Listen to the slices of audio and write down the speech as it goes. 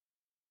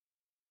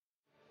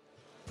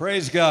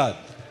Praise God.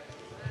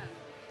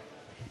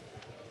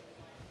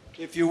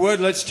 If you would,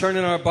 let's turn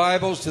in our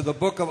Bibles to the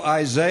book of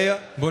Isaiah.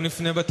 בואו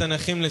נפנה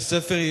בתנ"כים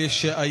לספר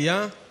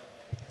ישעיה.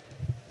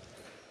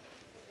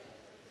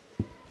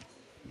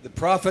 The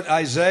prophet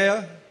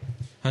Isaiah,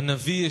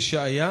 הנביא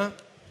ישעיה,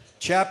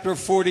 chapter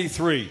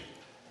 43.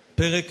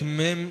 פרק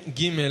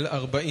מ"ג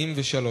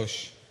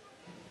 43.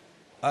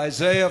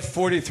 Isaiah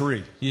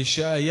 43.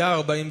 ישעיה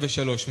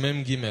 43,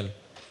 מ"ג.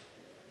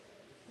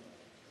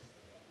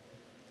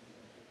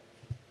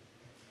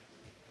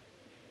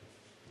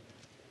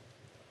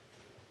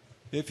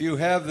 If you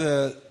have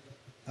the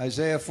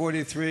Isaiah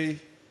 43,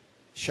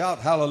 shout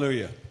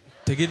hallelujah.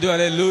 תגידו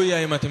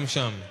הללויה אם אתם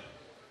שם.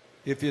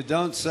 If you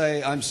don't,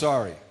 say I'm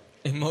sorry.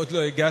 אם עוד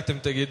לא הגעתם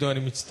תגידו אני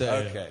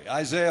מצטער. Okay,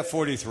 Isaiah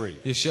 43.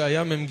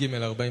 ישעיה מ"ג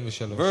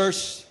 43.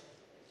 Verse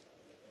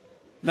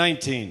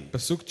 19.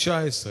 פסוק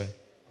 19.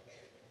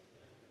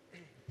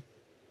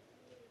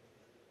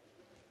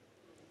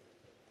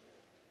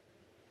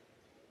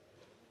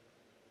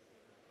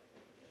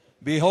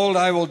 Behold,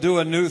 I will do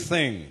a new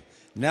thing.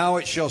 Now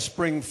it shall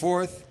spring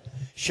forth.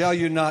 Shall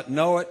you not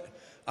know it?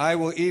 I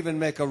will even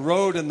make a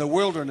road in the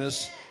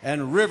wilderness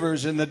and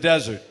rivers in the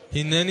desert.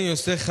 הנני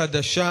עושה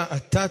חדשה,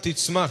 אתה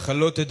תצמח,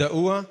 הלא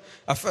תדעוה,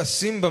 אף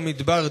אשים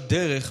במדבר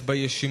דרך,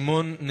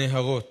 בישימון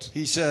נהרות.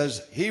 He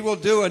says, he will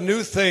do a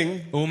new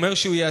thing. הוא אומר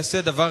שהוא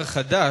יעשה דבר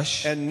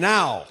חדש, And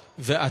now,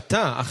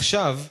 ואתה,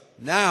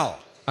 now,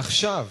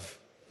 עכשיו,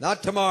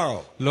 not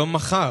tomorrow, לא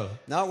מחר,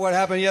 not what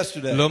happened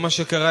yesterday, לא מה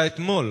שקרה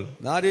אתמול,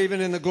 not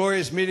even in the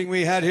glorious meeting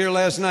we had here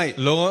last night.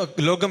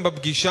 לא גם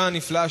בפגישה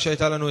הנפלאה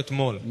שהייתה לנו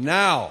אתמול.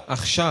 Now,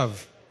 עכשיו,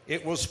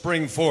 it will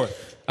spring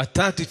forth.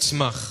 אתה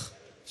תצמח.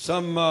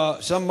 Some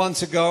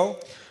months ago,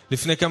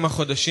 לפני כמה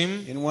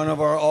חודשים, in one of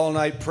our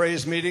all-night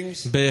praise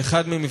meetings,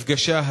 באחד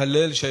ממפגשי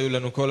ההלל שהיו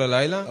לנו כל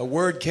הלילה, a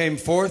word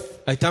came forth,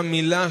 הייתה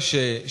מילה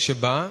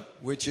שבאה,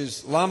 which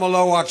is lama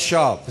lo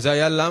akshav, זה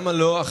היה למה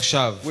לא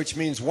עכשיו. which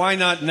means why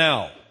not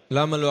now.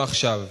 למה לא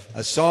עכשיו?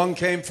 A song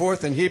came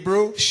forth in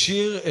Hebrew.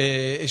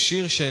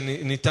 שיר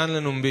שניתן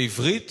לנו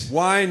בעברית.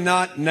 Why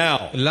not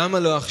now? למה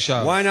לא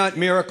עכשיו? Why not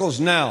miracles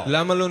now?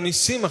 למה לא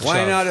ניסים עכשיו?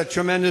 Why not a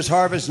tremendous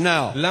harvest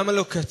now? למה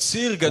לא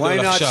קציר Why גדול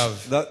not עכשיו?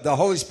 the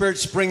Holy Spirit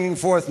springing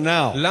forth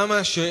now?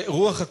 למה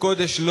שרוח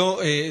הקודש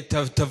לא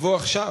תבוא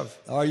עכשיו?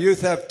 Our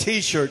youth have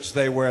T-shirts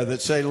they wear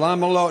that say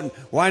lama lo.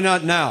 Why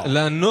not now?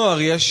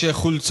 לנוער יש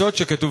חולצות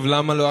שכתוב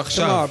למה לא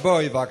עכשיו. Come on,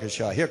 boi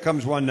vakasha. Here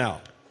comes one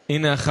now.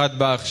 הנה אחת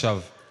באה עכשיו.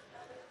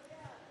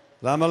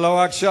 Lama lo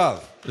akshav.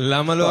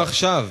 למה לא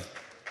עכשיו?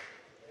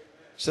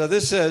 So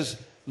this says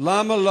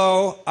lama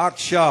lo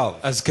akshav.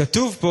 אז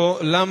כתוב פה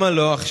למה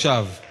לא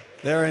עכשיו.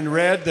 They're in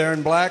red, they're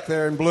in black,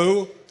 they're in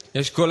blue.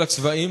 יש כל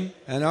הצבעים.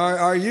 And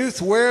our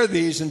youth wear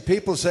these and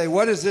people say,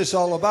 what is this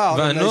all about?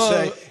 And they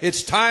say,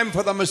 it's time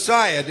for the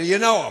Messiah. Do you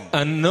know him?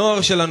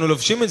 הנוער שלנו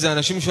לובשים את זה,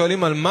 אנשים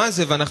שואלים על מה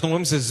זה, ואנחנו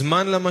אומרים זה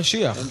זמן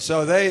למשיח. And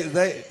so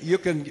you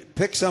can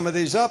pick some of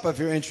these up if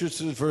you're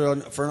interested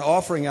for an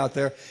offering out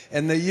there.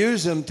 And they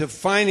use them to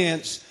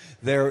finance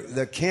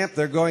the camp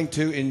they're going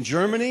to in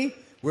Germany.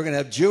 We're going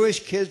to have Jewish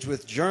kids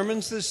with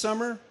Germans this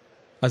summer.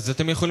 אז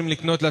אתם יכולים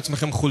לקנות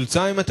לעצמכם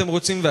חולצה אם אתם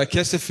רוצים,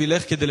 והכסף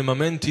ילך כדי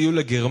לממן טיול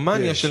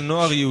לגרמניה של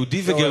נוער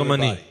יהודי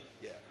וגרמני.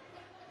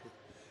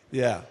 Yeah,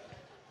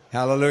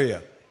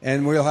 hallelujah.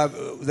 And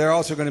they're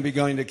also going to be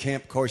going to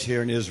camp course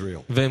here in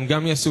Israel. והם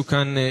גם יעשו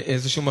כאן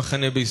איזשהו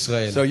מחנה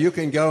בישראל. So you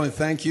can go and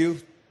thank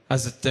you.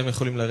 אז אתם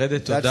יכולים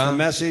לרדת, That's תודה. the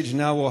message.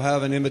 Now we'll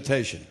have an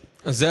invitation.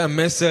 זה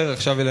המסר,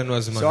 עכשיו אלינו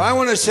הזמן. So I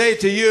want to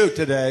say to you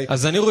today,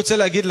 אז אני רוצה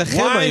להגיד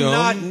לכם היום,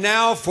 why not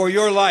now for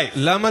your life?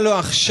 למה לא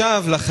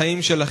עכשיו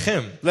לחיים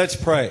שלכם? Let's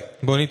pray.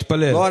 בואו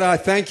נתפלל. Lord, I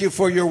thank you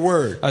for your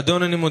word.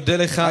 אדון, אני מודה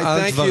לך I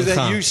על thank you דברך.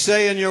 that you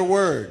say in your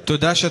word,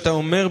 תודה שאתה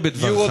אומר you will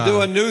בדברך,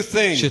 do a new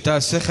thing.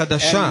 שתעשה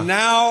חדשה, And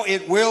now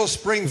it will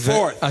spring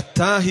forth.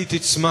 ואתה היא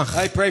תצמח.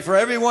 I pray for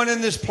everyone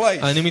in this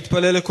place אני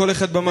מתפלל לכל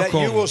אחד that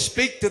במקום, you will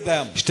speak to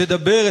them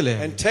שתדבר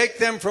אליהם, and take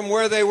them from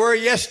where they were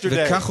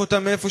yesterday, וקח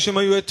אותם מאיפה שהם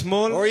היו אתמול,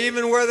 or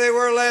even where they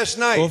were last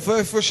night, או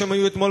איפה שהם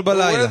היו אתמול or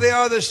בלילה, where they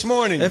are this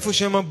morning. איפה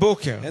שהם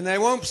הבוקר. And they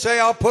won't say,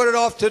 I'll put it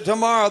off to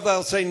tomorrow.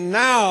 They'll say,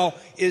 now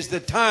is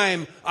the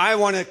time I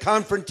want a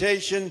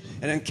confrontation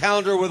and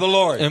encounter with the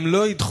Lord. הם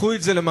לא ידחו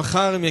את זה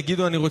למחר, הם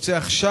יגידו אני רוצה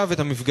עכשיו את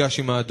המפגש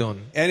עם האדון.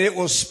 And it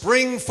will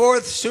spring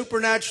forth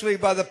supernaturally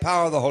by the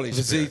power of the Holy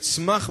וזה Spirit.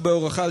 יצמח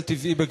באורח על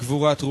טבעי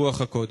בגבורת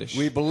רוח הקודש.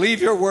 We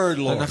believe your word,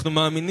 Lord. אנחנו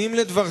מאמינים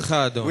לדברך,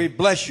 אדון.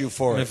 We bless you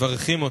for it.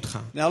 מברכים אותך.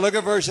 Now look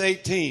at verse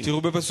 18.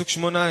 תראו בפסוק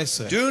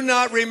 18. Do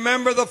not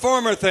remember the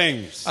former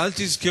things. אל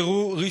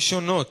תזכרו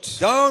ראשונות.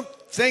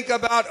 Don't think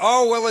about,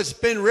 oh, well, it's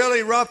been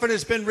really rough and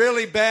it's been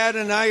really bad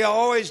and I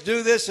always do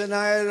this and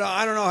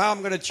I don't know how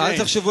I'm going to אל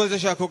change. תחשבו על זה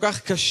שהיה כל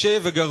כך קשה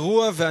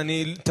וגרוע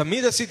ואני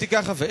תמיד עשיתי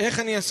ככה ואיך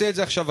אני אעשה את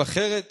זה עכשיו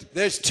אחרת.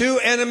 There's two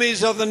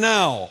enemies of the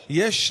now.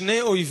 יש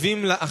שני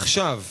אויבים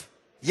לעכשיו.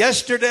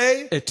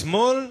 yesterday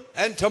אתמול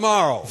and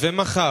tomorrow.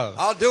 ומחר.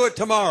 I'll do it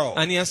tomorrow.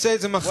 אני אעשה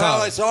את זה מחר.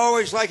 Well, it's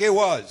always like it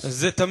was.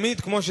 זה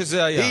תמיד כמו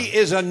שזה היה. He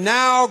is a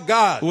now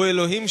God. הוא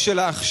אלוהים של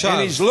העכשיו.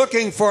 And he's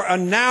looking for a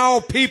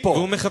now people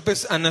והוא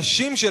מחפש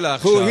אנשים של who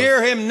העכשיו.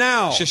 hear him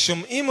now,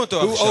 ששומעים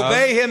אותו who עכשיו.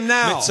 obey him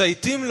now,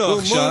 מצייתים לו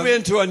who עכשיו.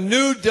 move into a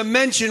new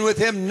dimension with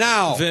him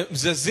now.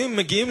 וזזים,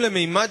 מגיעים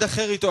למימד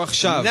אחר איתו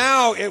עכשיו.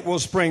 Now it will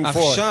spring forth.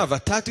 עכשיו,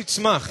 אתה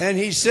תצמח. And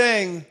he's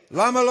saying,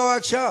 למה לא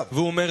עכשיו?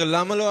 והוא אומר,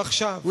 למה לא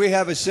עכשיו? We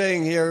have a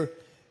saying here,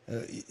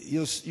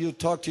 you'll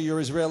talk to your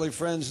Israeli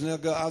friends and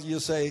you'll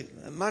say,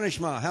 מה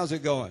נשמע? How's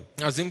it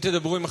going? אז אם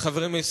תדברו עם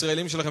החברים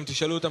הישראלים שלכם,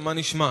 תשאלו אותם מה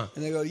נשמע. And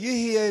they go,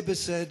 יהיה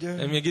בסדר.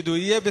 הם יגידו,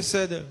 יהיה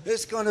בסדר.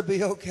 It's going to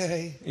be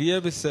okay. יהיה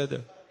בסדר.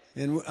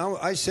 And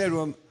I said to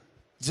him,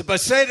 זה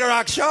בסדר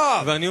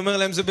עכשיו. ואני אומר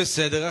להם, זה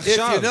בסדר If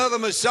עכשיו. you know the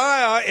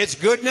Messiah, it's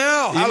good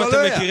now. אם אתם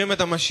Hallelujah. מכירים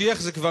את המשיח,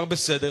 זה כבר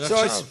בסדר So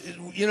עכשיו.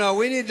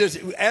 we need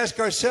to ask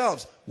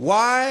ourselves,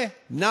 why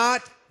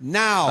not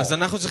now? אז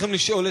אנחנו צריכים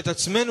לשאול את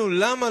עצמנו,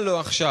 למה לא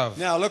עכשיו?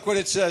 Now look what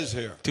it says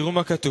here. תראו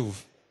מה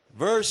כתוב.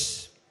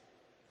 Verse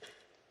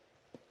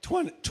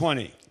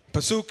 20.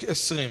 פסוק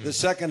 20. The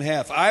second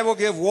half. I will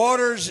give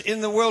waters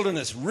in the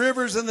wilderness,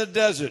 rivers in the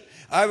desert.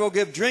 I will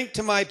give drink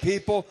to my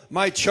people,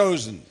 my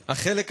chosen.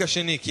 החלק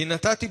השני, כי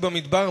נתתי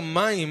במדבר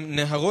מים,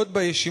 נהרות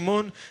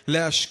בישימון,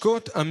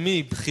 להשקות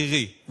עמי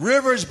בחירי.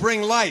 Rivers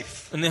bring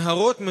life.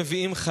 נהרות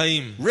מביאים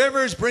חיים.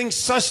 Rivers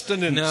bring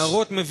sustenance.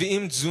 נהרות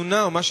מביאים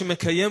תזונה, או מה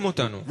שמקיים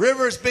אותנו.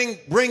 Rivers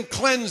bring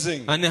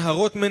cleansing.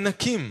 הנהרות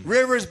מנקים.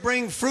 Rivers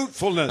bring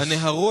fruitfulness.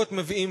 הנהרות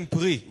מביאים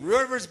פרי.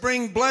 Rivers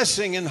bring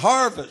blessing and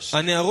harvest.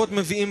 הנהרות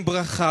מביאים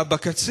ברכה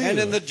בקציר. And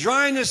in the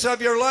dryness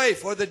of your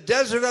life, or the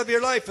desert of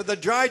your life, or the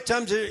dry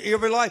times of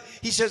your life,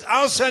 he says,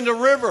 I'll send a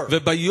river.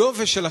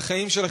 וביובש של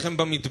החיים שלכם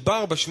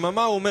במדבר,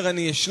 בשממה, הוא אומר,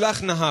 אני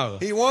אשלח נהר.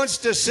 He wants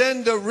to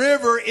send a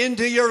river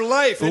into your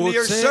life, into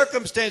your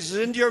circumstances,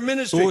 into your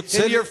ministry,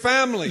 into your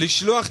family.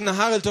 לשלוח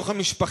נהר אל תוך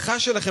המשפחה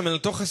שלכם, אל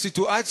תוך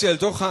הסיטואציה, אל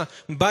תוך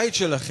הבית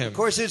שלכם. Of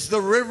course, it's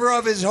the river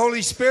of his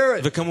Holy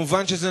Spirit.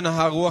 וכמובן שזה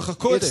נהר רוח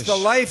הקודש. It's the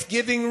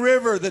life-giving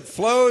river that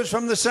flows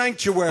from the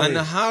sanctuary.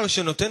 הנהר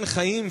שנותן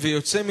חיים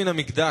ויוצא מן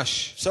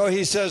המקדש. So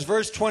he says,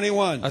 verse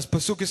 21, אז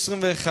פסוק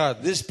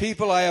 21. This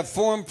people I have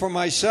formed for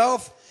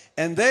myself,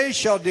 and they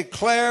shall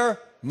declare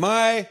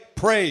my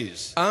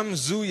praise. עם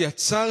זו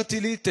יצרתי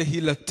לי,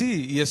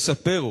 תהילתי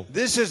יספרו.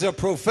 This is a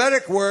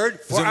prophetic word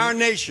for our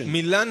nation.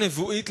 מילה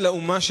נבואית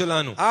לאומה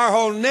שלנו. Our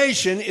whole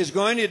nation is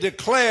going to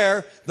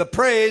declare the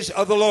praise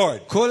of the Lord.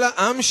 כל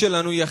העם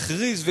שלנו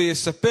יכריז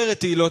ויספר את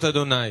תהילות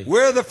אדוני.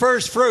 We're the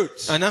first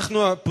fruits.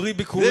 אנחנו הפרי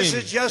ביקורים. This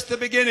is just the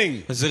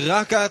beginning. זה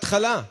רק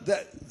ההתחלה.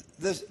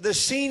 The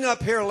scene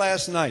up here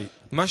last night.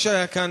 מה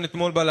שהיה כאן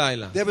אתמול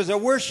בלילה. There was a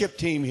worship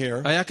team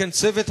here היה כאן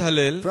צוות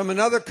הלל from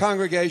another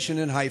congregation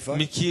in Haifa,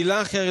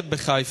 מקהילה אחרת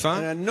בחיפה,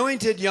 an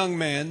anointed young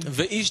man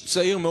ואיש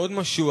צעיר מאוד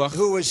משוח,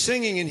 who was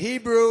singing in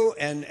Hebrew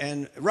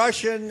and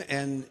Russian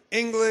and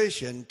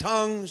English and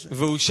tongues.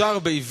 והוא שר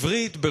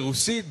בעברית,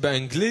 ברוסית,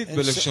 באנגלית,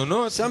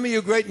 בלשונות. Some of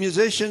you great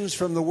musicians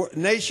from the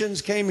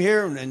nations came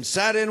here and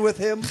sat in with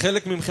him.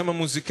 חלק מכם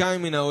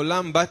המוזיקאים מן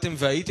העולם באתם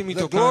והייתם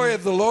איתו The glory כאן.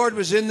 of the Lord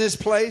was in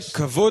this place.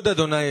 כבוד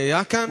אדוני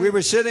היה כאן.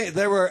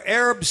 There were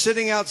Arabs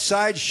sitting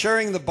outside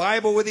sharing the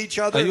Bible with each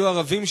other. היו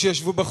ערבים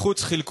שישבו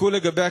בחוץ, חילקו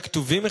לגבי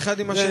הכתובים אחד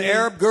עם Then an השני.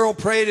 Arab girl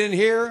prayed in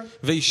here.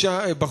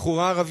 ואישה,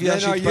 בחורה ערבייה Then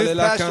our youth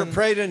שהתפללה pastor כאן.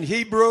 prayed in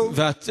Hebrew.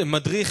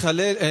 והמדריך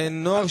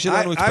נוער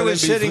שלנו I התפלל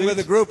was sitting with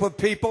a בעברית. group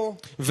of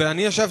people,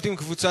 ואני ישבתי עם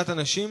קבוצת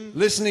אנשים,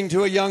 listening to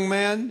a young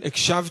man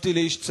הקשבתי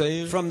לאיש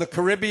צעיר from the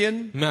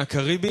Caribbean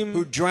מהקריבים,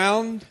 who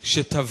drowned,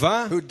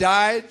 שטבע, who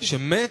died,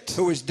 שמת,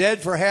 who was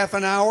dead for half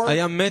an hour,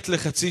 היה מת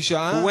לחצי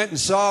שעה, who went and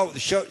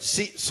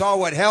saw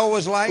what hell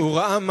was like. הוא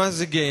ראה מה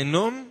זה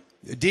גיהנום,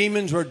 The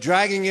demons were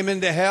dragging him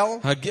into hell.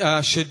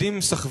 השדים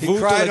He סחבו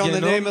אותו cried on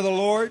the name לגיהנום, of the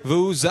Lord.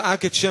 והוא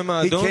זעק את שם He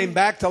האדון, came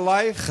back to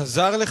life.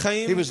 חזר He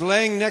לחיים, was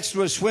laying next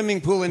to a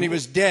swimming pool and he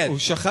was dead. הוא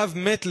שכב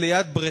מת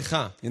ליד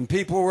בריכה. And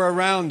people were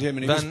around him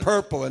and he was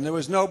purple and there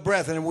was no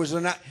breath and it was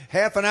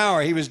half an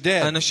hour he was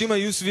dead. האנשים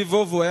היו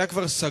סביבו והוא היה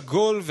כבר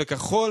סגול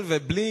וכחול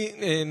ובלי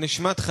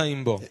נשמת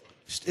חיים בו.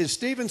 Is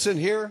Stevenson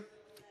here?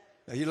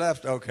 He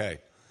left? Okay.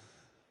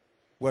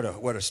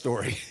 What a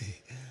story.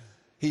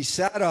 He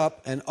sat up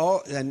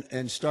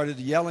and started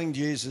yelling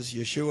Jesus,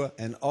 Yeshua,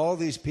 and all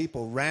these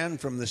people ran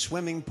from the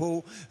swimming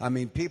pool. I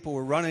mean, people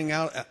were running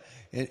out.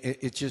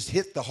 It just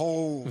hit the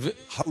whole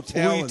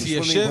hotel הוא and swimming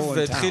התיישב pool in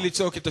והתחיל town.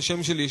 לצעוק את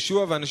השם של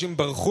ישוע ואנשים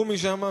ברחו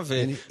משם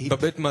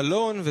ובבית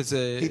מלון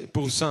וזה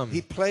פורסם.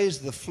 He plays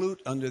the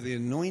flute under the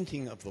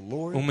anointing of the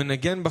Lord. הוא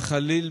מנגן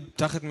בחליל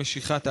תחת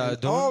משיכת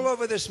האדון. All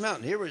over this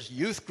mountain. Here was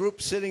youth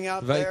group sitting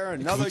out there,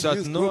 another וקבוצת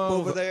youth group נוער,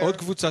 over there. עוד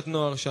קבוצת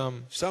נוער שם.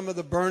 Some of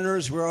the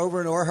burners were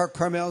over in Or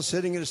Carmel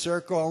sitting in a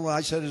circle.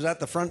 I said, is that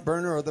the front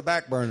burner or the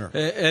back burner?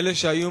 אלה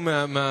שהיו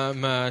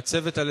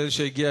מהצוות הלל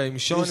שהגיע עם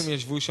שון, הם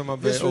ישבו שם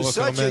This באור was such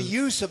a הכרמל.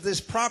 use of this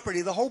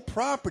property, the whole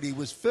property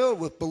was filled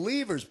with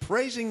believers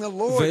praising the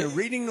Lord and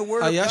reading the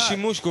word of היה God.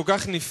 שימוש כל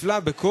כך נפלא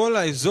בכל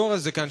האזור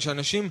הזה כאן,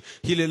 שאנשים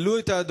היללו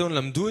את האדון,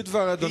 למדו את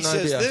דבר He אדוני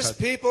says, ביחד. this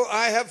people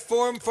I have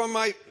formed for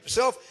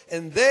myself,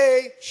 and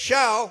they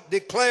shall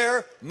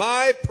declare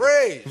my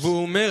praise.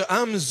 והוא אומר,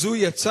 עם זו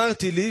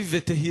יצרתי לי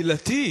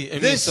ותהילתי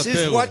הם This is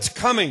יספרו. what's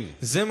coming.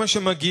 זה מה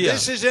שמגיע.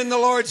 This is in the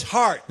Lord's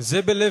heart.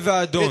 זה בלב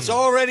האדון. It's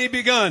already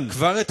begun.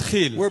 כבר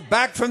התחיל. We're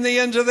back from the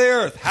ends of the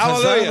earth.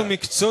 חזרנו Hallelujah.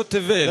 מקצות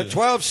תבל. The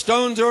 12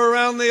 stones are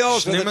around the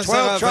altar. The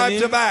 12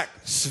 tribes are back.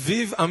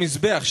 סביב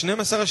המזבח,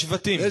 12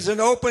 השבטים. There's an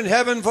open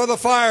heaven for the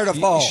fire to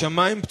fall.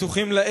 שמיים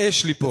פתוחים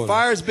לאש ליפול. The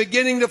fire is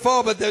beginning to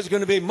fall, but there's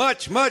going to be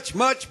much, much,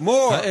 much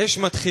more. האש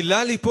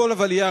מתחילה ליפול,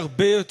 אבל יהיה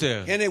הרבה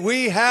יותר. And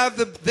we have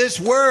this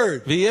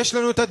word. ויש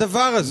לנו את הדבר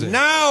הזה.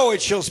 Now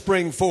it shall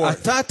spring forth.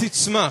 אתה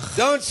תצמח.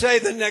 Don't say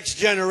the next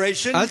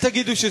generation. אל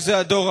תגידו שזה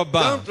הדור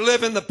הבא. Don't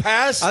live in the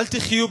past. אל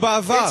תחיו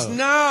בעבר. It's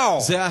now.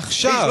 זה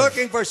עכשיו. He's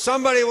looking for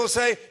somebody who will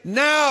say,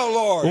 now,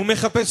 Lord. הוא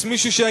מחפש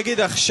מישהו שיגיד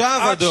עכשיו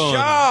אדון.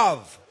 עכשיו.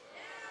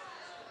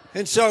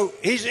 And so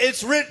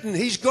it's written,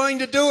 he's going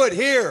to do it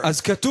here.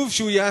 אז כתוב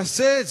שהוא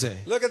יעשה את זה.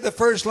 Look at the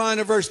first line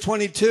of verse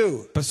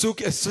 22.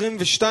 פסוק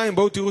 22,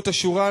 בואו תראו את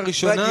השורה But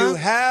הראשונה. you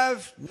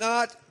have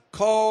not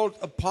called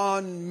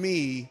upon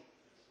me,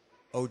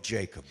 O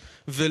Jacob.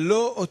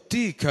 ולא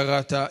אותי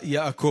קראת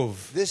יעקב.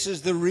 This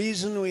is the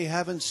reason we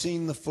haven't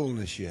seen the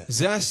fullness yet.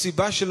 זה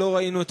הסיבה שלא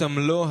ראינו את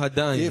המלוא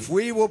עדיין. If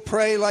we will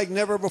pray like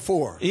never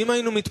before. אם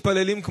היינו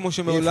מתפללים כמו If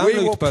שמעולם we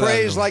לא will praise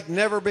התפללנו. like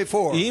never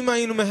before. אם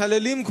היינו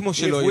מהללים כמו If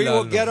שלא we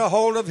will get היללנו. a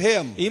hold of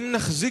him. אם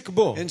נחזיק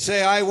בו. And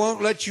say, I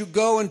won't let you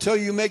go until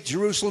you make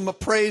Jerusalem a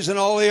praise in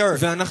all the earth.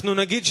 ואנחנו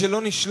נגיד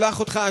שלא נשלח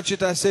אותך עד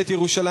שתעשה את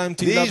ירושלים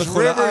תהילה These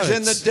בכל rivers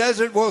in the הארץ.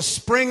 desert will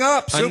spring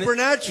up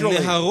supernaturally.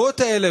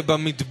 הנהרות האלה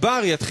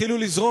במדבר יתחילו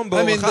לזרום I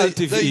mean, באורח על the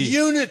טבעי.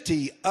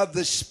 unity of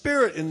the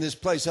spirit in this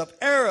place, of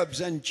Arabs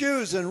and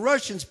Jews and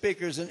Russian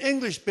speakers and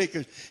English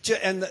speakers,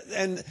 and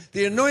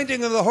the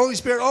anointing of the Holy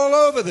Spirit all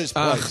over this place.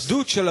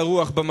 האחדות של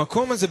הרוח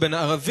במקום הזה בין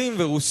ערבים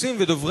ורוסים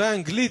ודוברי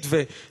האנגלית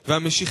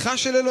והמשיכה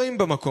של אלוהים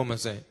במקום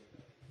הזה.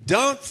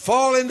 Don't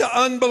fall into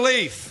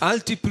unbelief. אל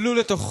תיפלו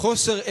לתוך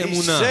חוסר He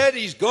אמונה. said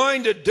he's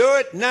going to do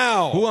it now.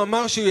 הוא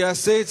אמר שהוא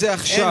יעשה את זה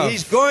עכשיו. And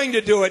he's going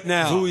to do it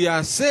now. והוא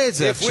יעשה את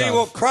זה If we עכשיו.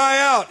 will cry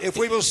out, if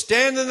we will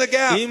stand in the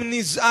gap. אם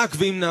נזעק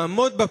ואם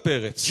נעמוד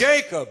בפרץ.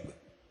 Jacob.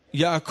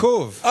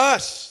 יעקב.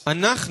 Us.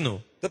 אנחנו.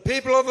 The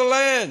people of the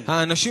land.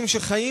 האנשים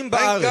שחיים Thank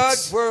God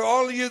בארץ. for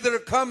all of you that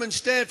have come and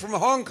stand from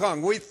Hong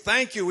Kong. We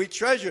thank you. We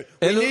treasure it.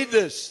 We need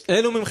this.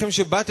 אלו מכם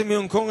שבאתם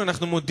מיונג קונג,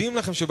 אנחנו מודים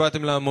לכם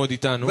שבאתם לעמוד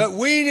איתנו. But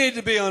we need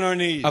to be on our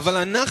knees. אבל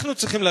אנחנו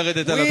צריכים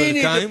לרדת על We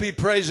need to הברכיים.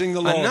 be praising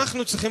the Lord.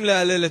 אנחנו צריכים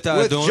להלל את With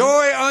האדון.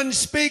 joy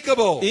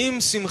unspeakable.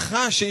 עם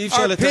שמחה שאי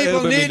אפשר Our לתאר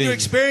people need to במילים.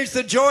 experience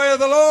the joy of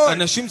the Lord.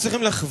 אנשים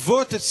צריכים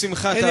לחוות את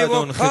שמחת And it will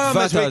האדון, come as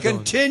חדוות we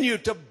האדון.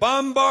 continue to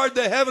bombard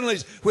the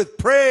heavenlies with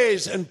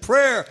praise and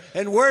prayer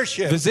and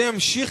worship. וזה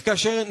ימשיך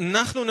כאשר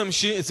אנחנו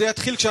נמשיך, זה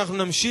יתחיל כשאנחנו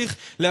נמשיך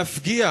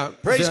להפגיע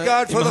Praise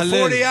God for the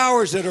 40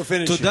 hours that are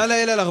finishing. תודה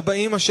לאל על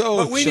 40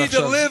 השעות But we need to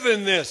שעכשיו. live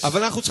in this.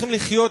 אבל אנחנו צריכים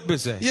לחיות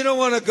בזה. You don't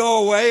want to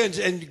go away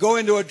and go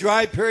into a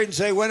dry period and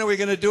say, when are we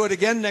going to do it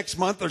again next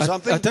month or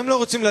something? אתם לא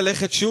רוצים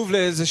ללכת שוב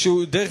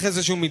דרך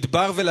איזשהו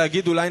מדבר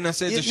ולהגיד אולי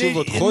נעשה את זה שוב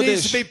עוד It needs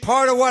חודש? to be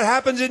part of what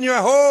happens in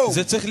your home.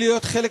 זה צריך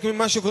להיות חלק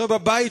ממה שקורה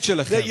בבית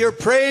שלכם. That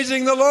you're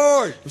praising the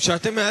Lord.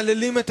 שאתם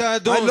מהללים את I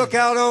האדון. look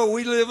out,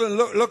 we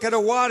look at a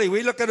wadi,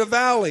 we look at a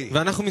valley.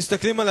 ואנחנו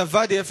מסתכלים על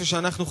הוואדי איפה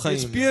שאנחנו It's חיים.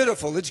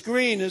 beautiful, it's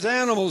green, there's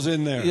animals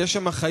in there. יש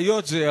שם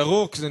חיות, זה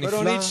ירוק, זה But on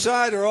נפלא. each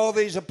side are all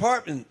these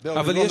apartment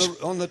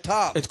buildings on the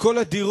top. את כל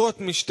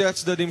הדירות משתי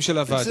הצדדים של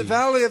It's הוואדי. a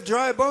valley of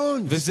dry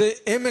bones. וזה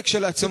עמק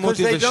של עצמות Because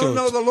they don't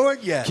know יבשות. the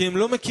Lord yet. כי הם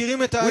לא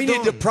מכירים את We האדון.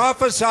 need to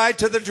prophesy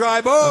to the dry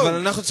אבל bones.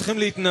 אנחנו צריכים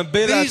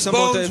להתנבא These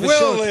לעצמות bones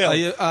היבשות. will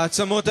live.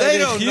 העצמות They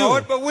האלה don't יחיו.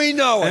 know it, but we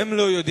know it. הם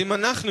לא יודעים,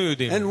 אנחנו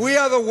יודעים. And we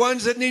are the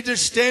ones that need to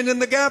stand in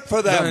the gap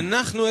for them.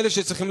 ואנחנו אלה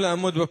שצריכים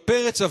לעמוד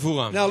בפרץ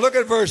עבורם. Now look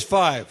at verse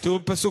 5. תראו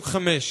פסוק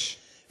 5.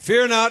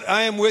 Fear not,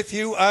 I am with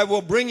you. I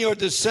will bring your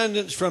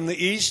descendants from the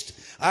east.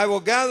 I will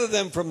gather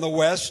them from the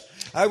west.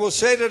 I will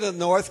say to the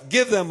north,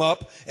 give them up,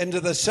 and to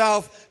the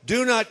south, do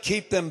not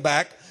keep them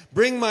back.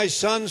 Bring my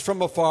sons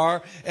from afar,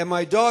 and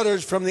my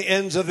daughters from the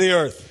ends of the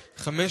earth.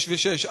 5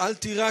 ו-6 אל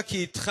תירא כי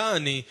איתך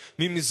אני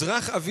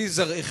ממזרח אבי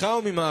זרעך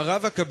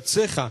וממערב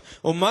אקבצך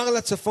אומר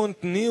לצפון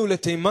תני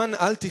ולתימן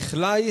אל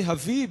תכלי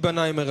הביא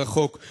בניי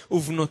מרחוק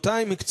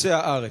ובנותיי מקצה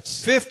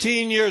הארץ. 15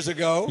 years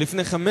ago,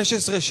 לפני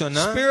 15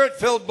 שנה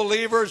spirit-filled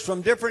believers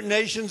from different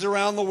nations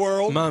around the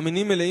world.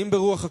 מאמינים מלאים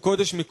ברוח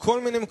הקודש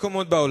מכל מיני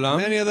מקומות בעולם.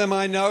 Many of them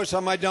I know,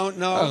 some I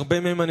don't know. הרבה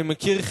מהם אני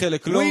מכיר,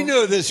 חלק לא. We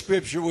knew this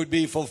scripture would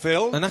be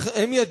fulfilled.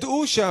 הם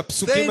ידעו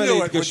שהפסוקים They האלה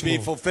knew it would be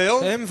יתגשמו.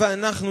 fulfilled. הם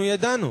ואנחנו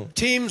ידענו.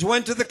 Teams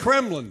went to the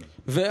Kremlin.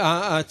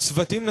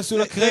 והצוותים נסעו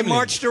They לקרמלין,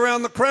 marched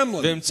around the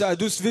Kremlin והם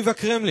צעדו סביב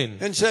הקרמלין,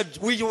 and said,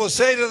 we will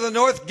say to the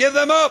north, give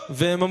them up,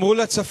 והם אמרו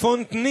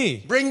לצפון תני,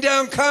 bring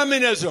down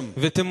communism,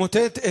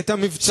 ותמוטט את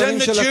המבצרים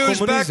send the של Jews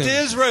back הקומוניזם,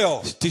 to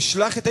Israel.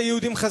 תשלח את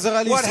היהודים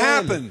חזרה What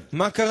לישראל. happened?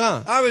 מה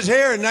קרה? I was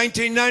here in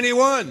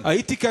 1991.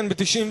 הייתי כאן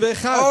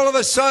ב-91, All of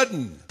a sudden,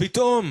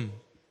 פתאום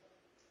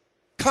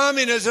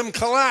communism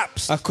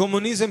collapsed.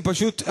 הקומוניזם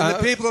פשוט And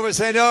the people were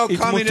saying, no,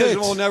 communism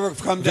will never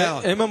come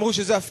down. והם אמרו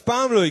שזה אף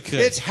פעם לא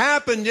יקרה. It's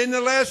happened in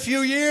the last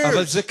few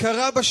אבל years זה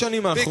קרה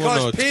בשנים because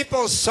האחרונות,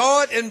 people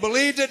saw it and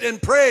believed it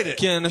and prayed it.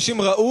 כי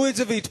אנשים ראו את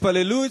זה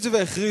והתפללו את זה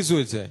והכריזו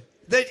את זה,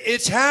 That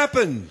it's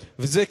happened.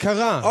 וזה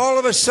קרה.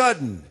 All of a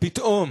sudden,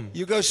 פתאום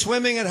you go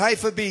swimming at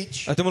Haifa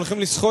Beach. אתם הולכים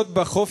לשחות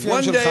בחוף ים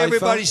One של day חיפה,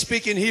 everybody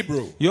speak in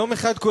Hebrew יום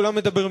אחד כולם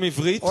מדברים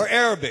עברית or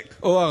Arabic.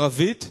 או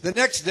ערבית, The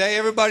next day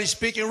everybody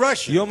speak in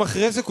Russian. יום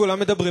אחרי זה כולם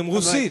מדברים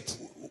רוסית.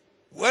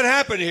 What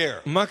happened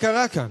here? מה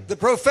קרה כאן? The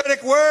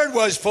prophetic word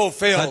was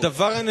fulfilled.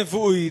 הדבר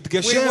הנבואי We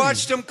התגשם.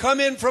 watched them come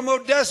in from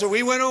Odessa.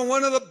 We went on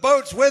one of the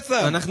boats with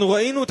them. אנחנו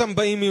ראינו אותם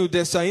באים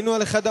מיודסה, היינו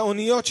על אחד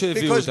האוניות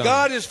שהביאו Because אותם.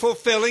 God is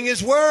fulfilling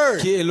His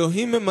word. כי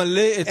אלוהים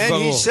ממלא את And He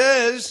דברו.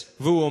 says,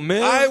 והוא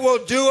אומר, I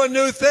will do a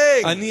new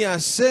thing. אני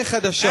אעשה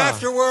חדשה.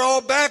 After we're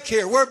all back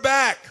here, we're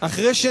back.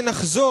 אחרי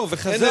שנחזור And there's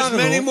וחזרנו,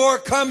 many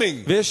more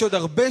coming. ויש עוד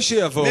הרבה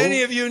שיבואו,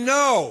 Many of you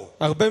know.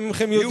 הרבה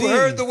מכם You יודעים,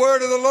 heard the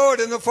word of the Lord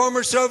in the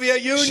former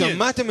Soviet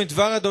Union. שמעתם את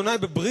דבר אדוני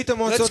בברית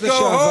המועצות Let's go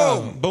לשעבר.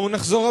 home. בואו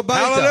נחזור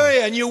הביתה.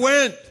 Hallelujah. And you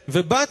went.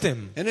 ובאתם.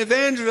 And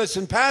evangelists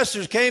and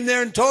pastors came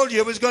there and told you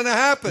it was going to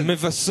happen.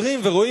 מבשרים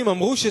ורואים,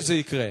 אמרו שזה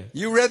יקרה.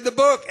 You read the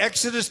book,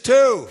 Exodus 2.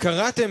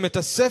 קראתם את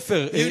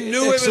הספר, You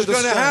knew it was אקסודוס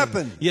going to 2.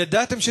 happen.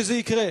 ידעתם שזה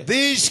יקרה.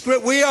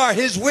 We are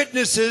His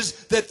witnesses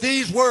that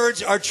these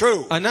words are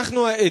true.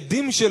 אנחנו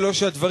העדים שלו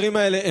שהדברים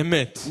האלה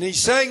אמת. And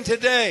He's saying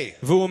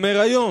today, והוא אומר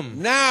היום,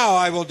 now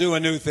I will do a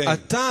new thing.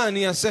 אתה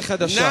אני אעשה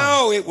חדשה.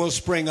 Now it will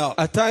spring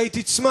up. אתה היא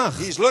תצמח.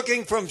 He's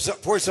looking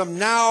for some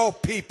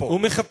now people. הוא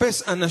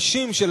מחפש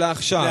אנשים של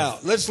העכשיו.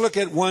 Now, let's look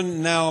at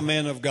one now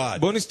man of God.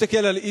 בואו נסתכל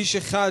על איש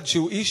אחד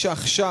שהוא איש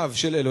העכשיו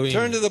של אלוהים.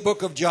 Turn to the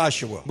book of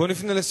Joshua, בואו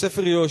נפנה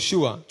לספר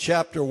יהושע.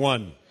 chapter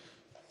 1.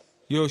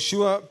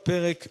 יהושע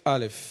פרק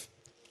א'.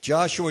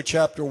 Joshua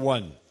chapter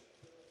 1.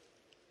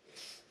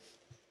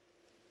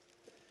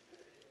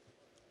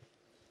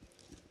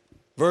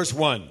 Verse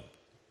 1.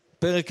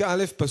 פרק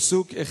א',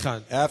 פסוק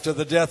 1. After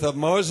the death of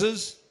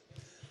Moses,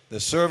 the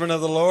servant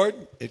of the Lord,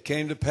 it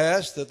came to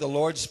pass that the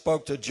Lord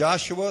spoke to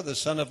Joshua, the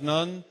son of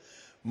Nun,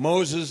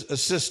 Moses'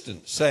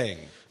 assistant, saying,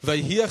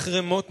 ויהי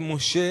אחרי מות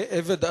משה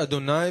עבד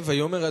אדוני,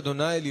 ויאמר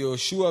אדוני אל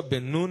יהושע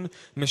בן נון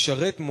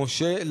משרת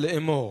משה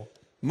לאמור.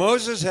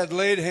 Moses had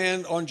laid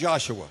hand on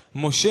Joshua.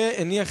 משה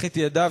הניח את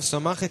ידיו,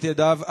 סמך את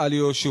ידיו על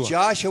יהושע.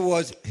 Joshua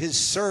was his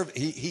servant.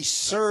 He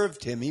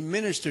served him. He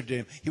ministered to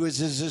him. He was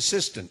his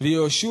assistant.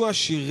 ויהושע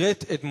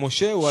שירת את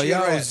משה, הוא היה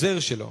העוזר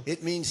שלו.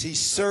 It means he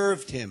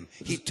served him.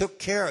 He took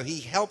care of.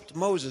 He helped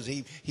Moses.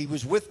 He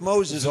was with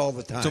Moses all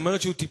the זאת time.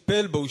 אומרת שהוא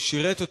טיפל בו, הוא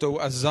שירת אותו,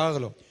 הוא עזר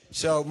לו.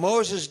 So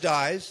Moses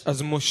dies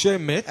אז משה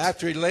מת,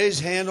 after he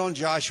lays hand on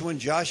Joshua, and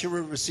Joshua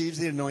receives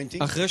the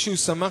anointing אחרי שהוא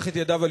סמך את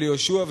ידיו על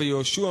יהושע,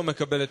 ויהושע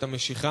מקבל את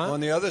המשיכה, on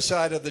the other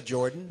side of the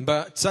Jordan.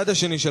 בצד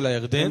השני של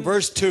הירדן, In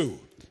verse 2,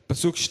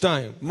 פסוק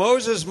 2.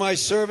 Moses, my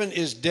servant,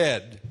 is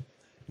dead.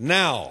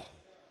 Now,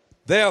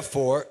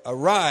 therefore,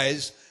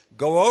 arise,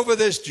 go over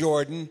this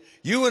Jordan,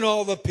 you and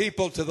all the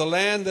people, to the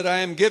land that I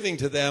am giving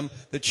to them,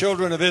 the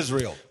children of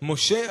Israel.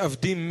 משה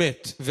עבדי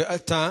מת,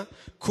 ואתה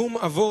קום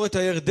עבור את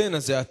הירדן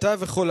הזה, אתה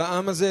וכל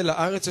העם הזה,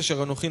 לארץ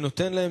אשר אנוכי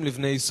נותן להם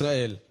לבני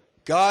ישראל.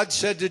 God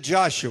said to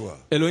Joshua,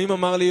 אלוהים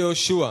אמר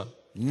ליהושע,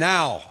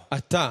 now,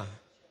 אתה,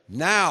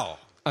 now.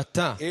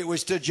 אתה. It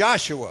was to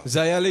Joshua.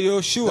 זה היה The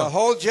ליהושע.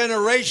 whole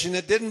generation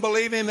that didn't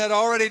believe him had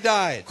already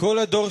died. כל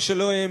הדור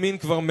שלא האמין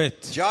כבר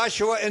מת.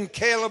 Joshua and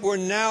Caleb were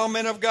now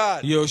men of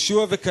God.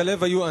 יהושע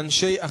וכלב היו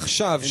אנשי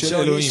עכשיו And של so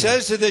he אלוהים.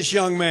 says to this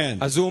young man,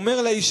 אז הוא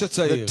אומר לאיש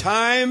הצעיר, the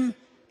time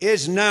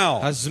is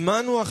now.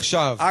 הזמן הוא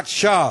עכשיו.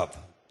 Akshav.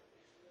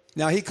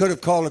 Now he could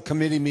have called a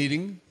committee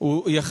meeting.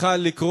 הוא יכל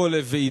לקרוא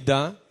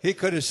לוועידה, He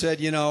could have said,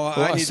 you know,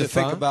 I need to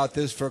think אספה. about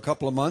this for a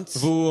couple of months.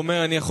 והוא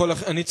אומר,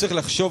 אני צריך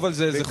לחשוב על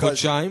זה איזה Because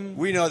חודשיים,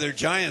 we know there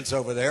are giants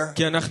over there.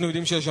 כי אנחנו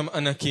יודעים שיש שם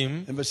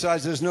ענקים. And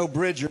besides, there's no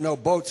bridge or no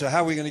boat, so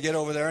how are we going to get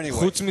over there anyway?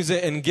 חוץ מזה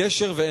אין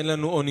גשר ואין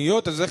לנו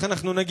אוניות, אז איך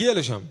אנחנו נגיע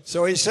לשם?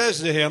 So he says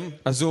to him,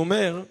 אז הוא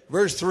אומר,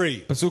 verse 3,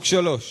 פסוק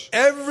 3,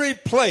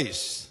 every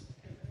place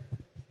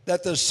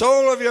that the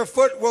sole of your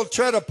foot will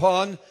tread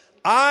upon,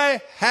 I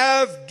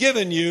have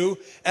given you,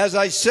 as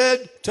I said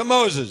to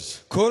Moses.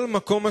 כל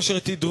מקום אשר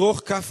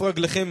תדרוך כף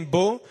רגליכם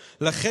בו,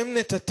 לכם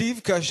נתתיו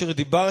כאשר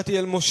דיברתי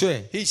אל משה.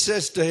 He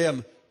says to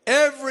him,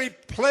 every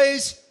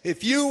place,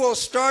 if you will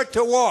start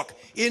to walk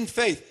in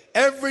faith,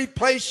 every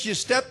place you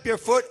step your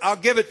foot, I'll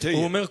give it to הוא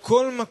you. אומר,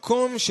 כל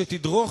מקום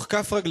שתדרוך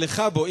כף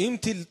רגלך בו, אם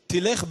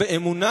תלך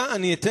באמונה,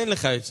 אני אתן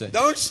לך את זה.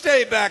 Don't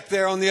stay back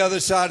there on the other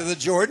side of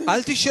the Jordan.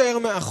 אל תישאר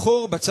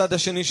מאחור בצד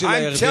השני של I'm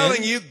הירדן.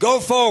 telling you,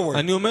 go forward.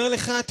 אני אומר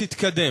לך,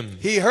 תתקדם.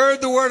 He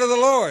heard the word of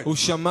the Lord. הוא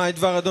שמע את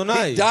דבר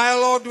אדוני. He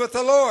dialogued with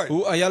the Lord.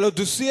 הוא היה לו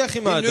דו-שיח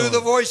עם He knew the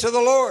האדון. voice of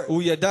the Lord.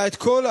 הוא ידע את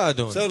כל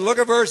האדון. So look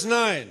at verse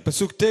 9.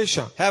 פסוק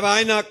 9. Have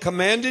I not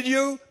commanded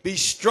you? Be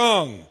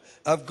strong,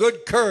 of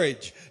good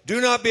courage. Do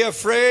not be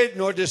afraid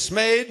nor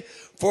dismayed,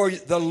 for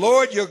the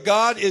Lord your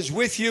God is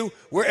with you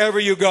wherever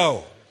you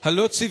go.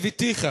 הלא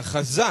ציוויתיך,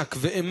 חזק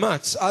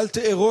ואמץ, אל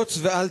תארוץ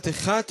ואל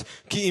תחת,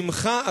 כי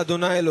עמך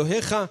אדוני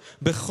אלוהיך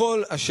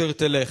בכל אשר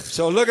תלך.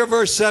 So look at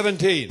verse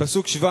 17.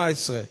 פסוק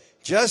 17.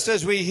 Just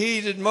as we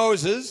heeded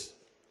Moses,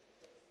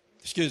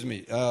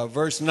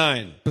 verse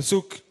 9.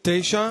 פסוק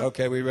 9.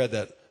 Okay, we read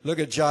that. Look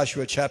at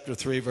Joshua chapter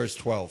 3, verse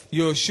 12.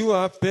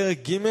 יהושע פרק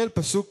ג'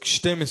 פסוק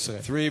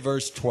 12. 3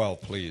 verse 12,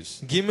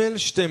 please. ג'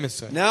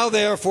 12. Now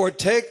therefore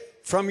take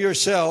from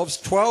yourselves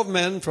 12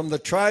 men from the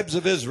tribes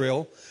of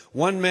Israel,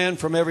 one man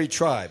from every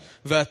tribe.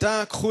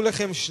 ועתה קחו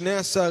לכם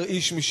 12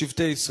 איש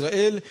משבטי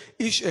ישראל,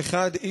 איש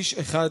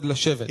אחד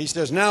לשבט. He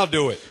says, now do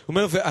it. הוא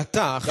אומר,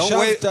 ואתה עכשיו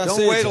Don't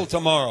תעשה wait till את זה.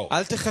 tomorrow.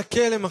 אל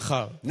תחכה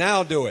למחר.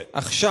 Now do it.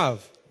 עכשיו.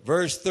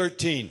 Verse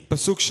 13.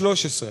 פסוק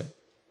 13.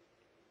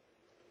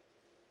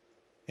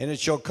 And it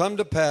shall come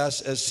to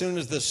pass, as soon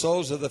as the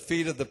soles of the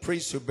feet of the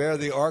priests who bear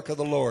the ark of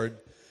the Lord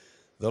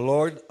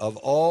of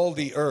all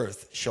the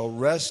earth, shall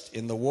rest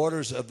in the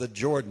waters of the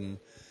Jordan,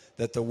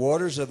 that the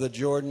waters of the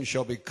Jordan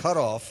shall be cut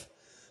off,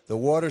 the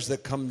waters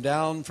that come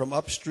down from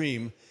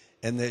upstream,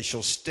 and they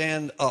shall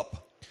stand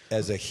up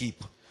as a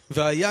heap.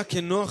 והיה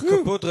כנוח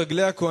כפות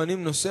רגלי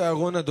הכהנים נושא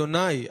ארון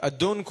אדוני,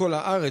 אדון כל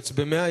הארץ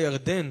במי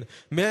הירדן,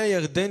 מי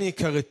הירדן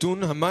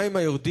יכרתון, המים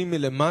היורדים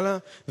מלמעלה,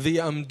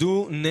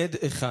 ויעמדו נד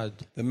אחד.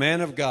 The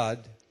man of God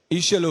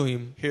איש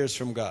אלוהים hears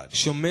from God.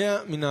 שומע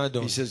מן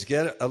האדון. He says,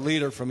 get a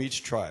leader from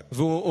each tribe.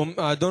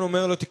 והאדון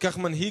אומר לו, תיקח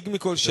מנהיג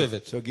מכל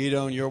שבט. So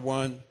Gideon, you're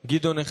one.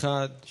 גדעון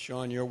אחד,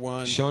 Sean, you're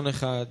one. שון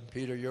אחד,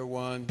 Peter, you're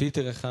one.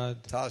 פיטר אחד,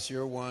 Toss,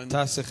 you're one.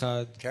 טס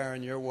אחד,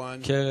 Karen, you're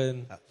one.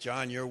 קרן,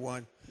 John, you're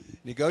one.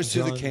 And he goes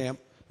to the camp.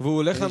 והוא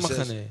הולך And he says,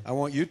 למחנה. I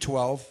want you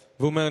 12.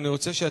 והוא אומר, אני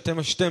רוצה שאתם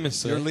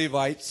ה-12, You're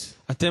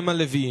Levites. אתם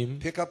הלוויים,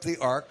 Pick up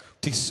the ark.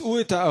 תישאו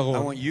את I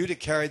הארון. want you to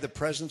carry the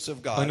presence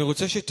of God. אני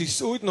רוצה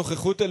שתישאו את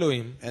נוכחות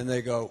אלוהים. And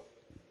they go,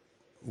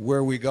 where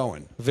are we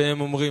going?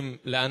 והם אומרים,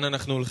 לאן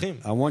אנחנו הולכים?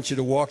 I want you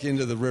to walk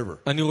into the river.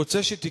 אני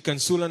רוצה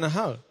שתיכנסו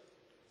לנהר.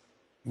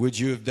 Would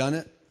you have done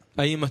it?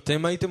 האם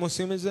אתם הייתם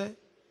עושים את זה?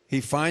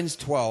 He finds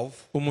 12.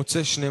 הוא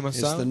מוצא It's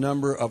 12, the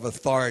number of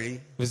authority.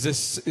 וזה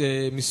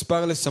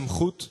מספר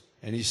לסמכות,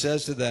 And he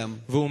says to them,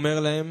 והוא אומר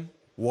להם,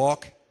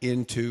 walk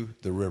into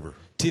the river.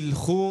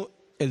 תלכו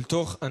אל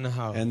תוך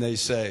הנהר. And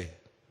they say,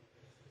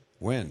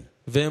 when?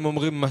 והם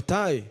אומרים,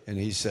 מתי? And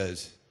he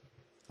says,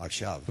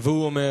 עכשיו.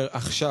 והוא אומר,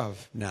 עכשיו,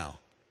 Now,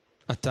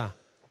 אתה.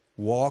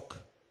 walk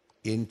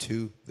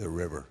into the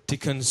river.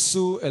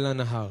 תיכנסו אל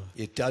הנהר.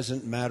 It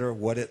doesn't matter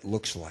what it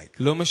looks like.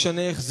 לא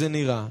משנה איך זה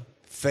נראה.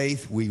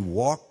 Faith, we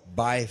walk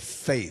by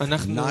faith,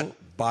 אנחנו not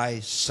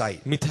by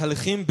sight.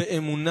 מתהלכים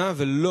באמונה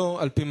ולא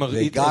על פי They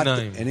מראית got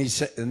עיניים.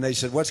 and they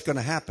said, what's going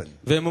to happen?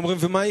 והם אומרים,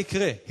 ומה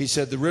יקרה? He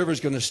said, the river's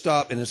going to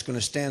stop and it's going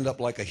to stand up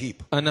like a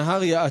heap.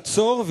 הנהר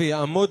יעצור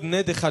ויעמוד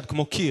נד אחד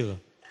כמו קיר.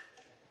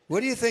 What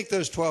do you think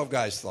those 12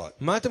 guys thought?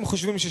 מה אתם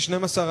חושבים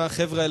ש12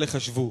 החבר'ה האלה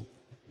חשבו?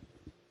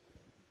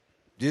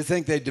 Do you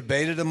think they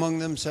debated among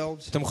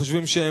themselves? אתם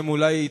חושבים שהם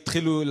אולי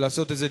התחילו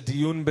לעשות איזה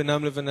דיון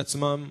בינם לבין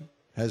עצמם?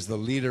 Has the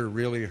leader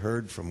really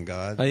heard from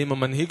God? האם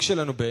המנהיג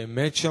שלנו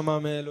באמת שמע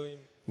מאלוהים?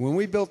 When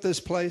we built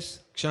this place,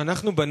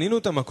 כשאנחנו בנינו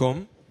את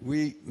המקום,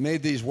 we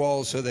made these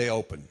walls so they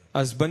open,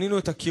 אז בנינו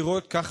את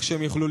הקירות כך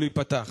שהם יוכלו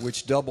להיפתח.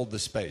 which doubled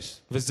the space.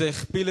 וזה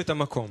הכפיל את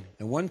המקום.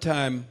 And one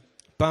time,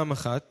 פעם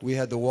אחת, we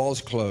had the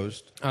walls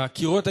closed,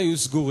 הקירות היו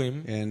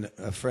סגורים,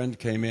 and a friend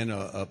came in,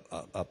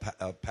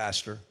 a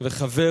pastor.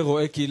 וחבר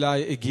רואה קהילה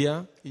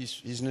הגיע,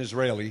 He's an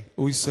Israeli.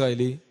 הוא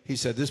ישראלי, He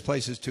said, this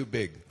place is too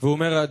big. והוא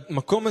אומר,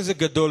 המקום הזה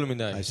גדול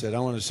מדי. I said, I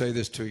want to say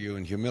this to you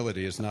in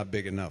humility. It's not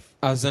big enough.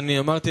 אז אני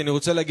אמרתי, אני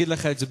רוצה להגיד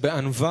לך את זה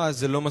בענווה,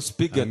 זה לא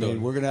מספיק I גדול.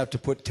 mean, we're going to have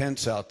to put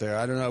tents out there.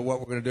 I don't know what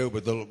we're going to do,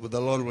 but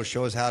the Lord will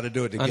show us how to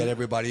do it to get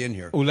everybody in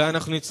here. אולי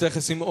אנחנו נצטרך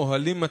לשים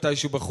אוהלים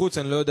מתישהו בחוץ,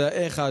 אני לא יודע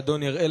איך,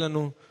 האדון יראה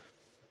לנו.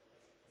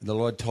 The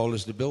Lord told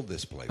us to build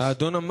this place.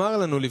 האדון אמר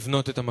לנו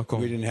לבנות את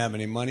המקום. We didn't have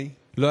any money.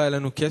 לא היה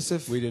לנו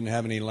כסף, We didn't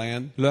have any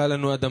land. לא היה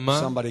לנו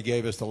אדמה, Somebody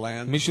gave us the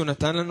land. מישהו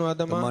נתן לנו The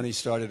אדמה,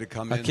 money started to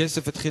come in.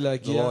 הכסף התחיל The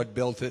להגיע, Lord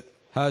built it.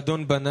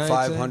 האדון בנה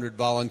את זה, 500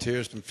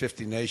 volunteers from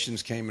 50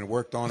 nations came and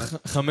worked on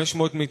it.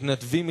 500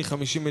 מתנדבים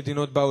מ-50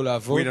 מדינות באו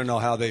לעבוד. We don't know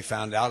how they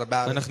found out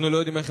about it. אנחנו לא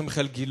יודעים איך הם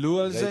בכלל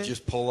גילו על זה. They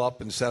just pull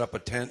up and set up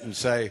a tent and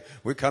say,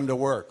 we come to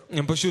work.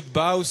 הם פשוט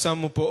באו,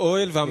 שמו פה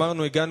אוהל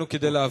ואמרנו הגענו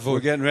כדי We're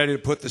לעבוד. getting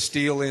ready to put the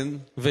steel in.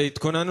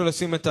 והתכוננו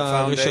לשים את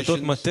הרשתות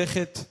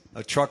מתכת.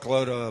 a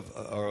truckload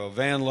or a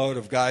van load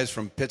of guys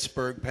from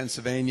Pittsburgh,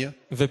 Pennsylvania.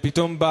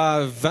 ופתאום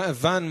בא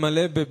ואן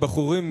מלא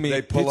בבחורים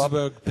They pull up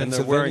מפיטסבורג, and they're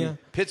פנסילבניה.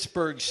 wearing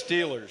Pittsburgh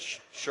Steelers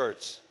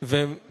shirts.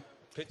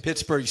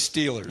 Pittsburgh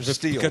Steelers.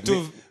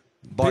 וכתוב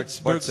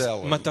פיטסבורג,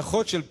 Bartzell.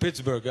 מתכות של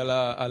פיטסבורג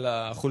על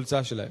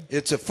החולצה שלהם.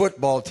 It's a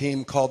football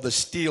team called the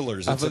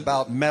Steelers. It's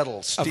about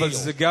metal, אבל steel.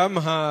 זה גם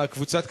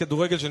הקבוצת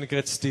כדורגל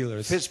שנקראת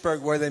סטילרס.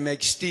 Pittsburgh, where they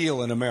make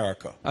steel in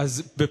America.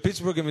 אז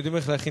בפיטסבורג הם יודעים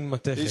איך להכין These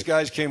מתכת.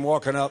 guys came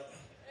walking up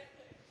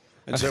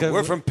and said,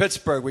 "We're from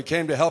Pittsburgh. We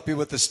came to help you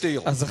with the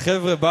steel." אז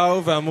החבר'ה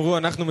באו ואמרו,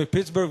 אנחנו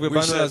מפיטסבורג We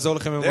ובאנו said, לעזור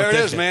לכם עם "There it is,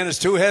 מתכת. man. It's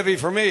too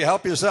heavy for me.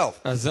 Help yourself."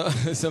 אז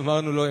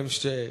אמרנו לו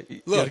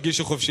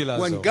שירגישו חופשי When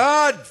לעזור.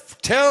 God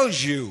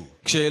tells you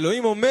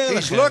כשאלוהים אומר He's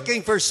לכם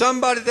looking for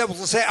somebody that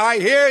will say, "I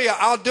hear you.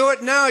 I'll do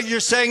it now."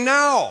 You're saying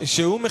now.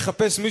 שהוא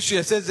מחפש מישהו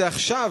שיעשה את זה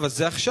עכשיו, אז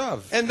זה עכשיו.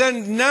 And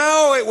then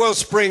now it will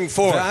spring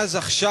forth. ואז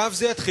עכשיו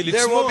זה יתחיל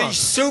There will לצמוח. be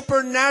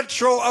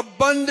supernatural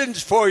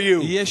abundance for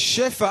you. יש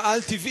שפע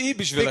על טבעי Because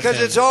בשבילכם.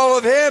 it's all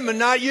of Him and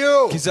not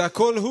you. כי זה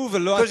הכל הוא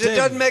ולא Because it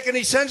doesn't אתם. make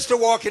any sense to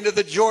walk into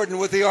the Jordan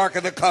with the Ark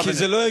of the כי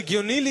זה Covenant. לא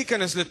הגיוני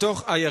להיכנס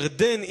לתוך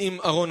הירדן עם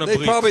ארון They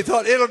הברית. probably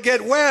thought it'll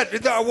get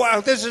wet.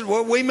 Wow, this is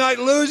what we might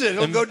lose it.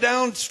 It'll go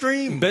downstream.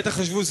 בטח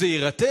חשבו זה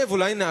יירטב,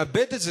 אולי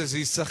נאבד את זה, זה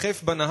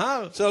ייסחף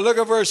בנהר. So look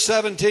at verse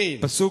 17.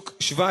 פסוק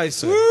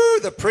 17. Woo,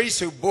 the priests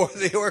who bore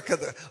the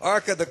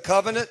Ark of the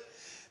Covenant,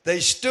 they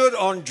stood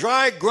on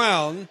dry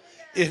ground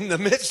in the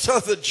midst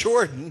of the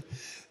Jordan.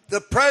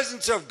 The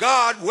presence of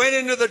God went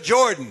into the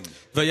Jordan.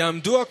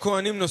 ויעמדו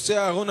הכהנים נושאי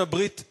ארון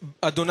הברית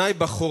אדוני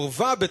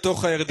בחורבה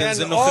בתוך הירדן. And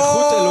זה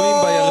נוכחות אלוהים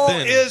all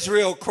בירדן.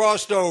 Israel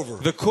crossed over.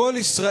 וכל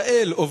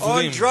ישראל On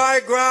עוברים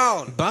dry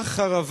ground.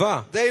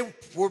 בחרבה. They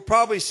were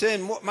probably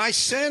saying, my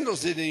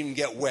sandals didn't even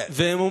get wet.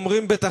 והם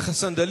אומרים בטח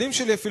הסנדלים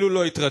שלי אפילו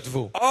לא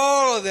התרטבו. All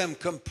of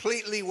them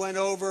completely went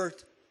over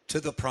to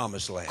the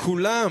promised land.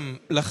 כולם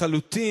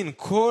לחלוטין,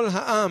 כל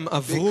העם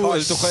עברו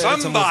אל תוך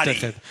הארץ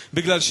המובטחת.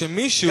 בגלל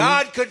שמישהו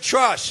God could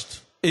trust.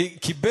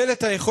 קיבל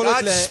את היכולת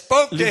God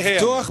spoke to him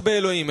לבטוח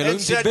באלוהים. אלוהים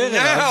and said, דיבר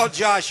אליו. now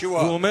Joshua,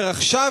 והוא אומר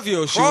עכשיו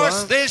יהושע, cross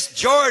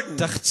this Jordan.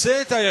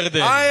 תחצה את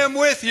הירדן. I am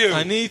with you.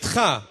 אני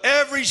איתך.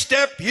 Every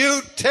step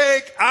you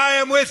take,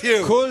 I am with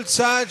you. כל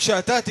צעד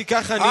שאתה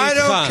תיקח אני I don't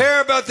איתך.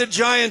 care about the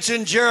giants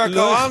in Jericho.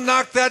 לא- I'll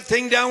knock that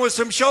thing down with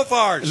some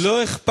shofars.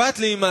 לא אכפת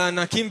לי עם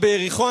הענקים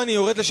ביריחו, אני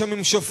יורד לשם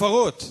עם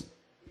שופרות.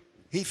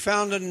 He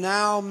found a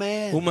now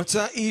man. הוא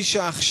מצא איש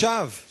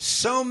העכשיו.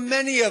 So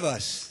many of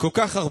us, כל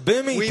כך הרבה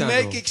we מאיתנו.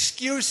 make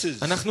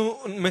excuses. אנחנו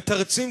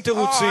מתרצים Oh,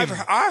 תירוצים.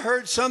 I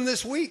heard some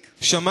this week.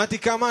 שמעתי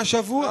כמה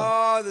השבוע.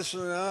 Oh, this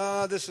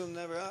will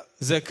never.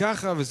 זה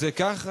ככה וזה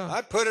ככה.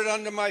 I put it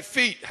under my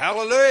feet.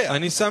 Hallelujah.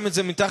 אני שם את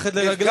זה מתחת If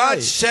לרגליי.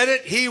 God said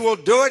it, He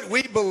will do it.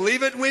 We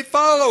believe it and we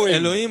follow Him.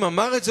 אלוהים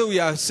אמר את זה, הוא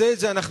יעשה את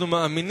זה, אנחנו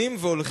מאמינים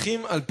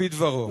והולכים על פי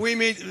דברו. We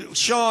meet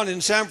Sean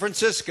in San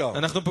Francisco.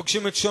 אנחנו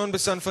פוגשים את שון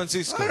בסן I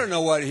פרנסיסקו. don't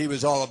know what he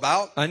was all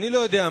about. אני לא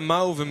יודע מה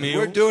הוא ומי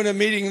הוא. We're doing a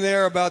meeting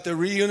there about the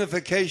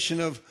reunification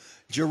of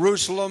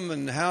Jerusalem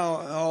and how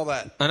all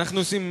that. אנחנו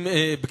עושים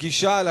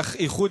פגישה על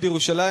איחוד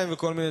ירושלים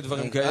וכל מיני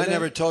דברים I כאלה.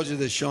 never told you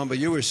this, Sean, but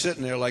you were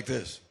sitting there like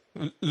this.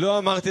 לא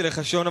אמרתי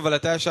לך שון, אבל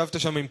אתה ישבת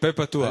שם עם פה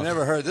פתוח. I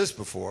never heard this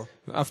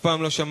before. אף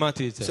פעם לא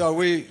שמעתי את זה. So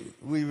we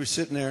were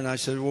sitting there and I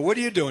said, well, what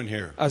are you doing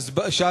here? אז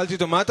שאלתי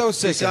אותו, מה אתה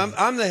עושה He said, כאן?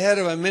 I'm the head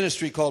of a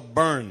ministry called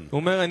Burn. הוא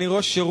אומר, אני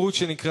ראש שירות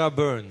שנקרא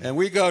burn. And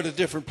we go to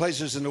different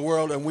places in the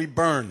world and we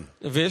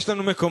burn. ויש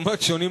לנו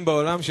מקומות שונים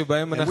בעולם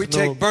שבהם And we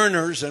take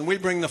burners and we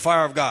bring the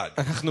fire of God.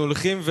 אנחנו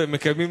הולכים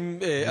ומקיימים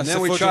And then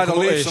we אספות try to של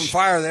leave some אש.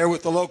 fire there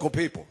with the local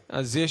people.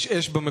 אז יש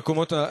אש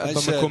במקומות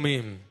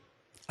המקומיים.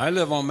 I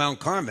live on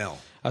Mount Carmel.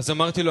 אז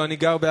אמרתי לו, אני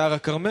גר בהר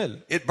הכרמל.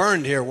 It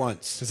burned here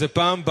once. זה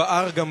פעם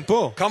בער גם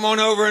פה. Come on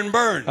over and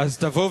burn. אז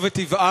תבוא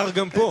ותבער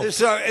גם פה.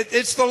 So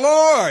it's the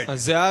Lord.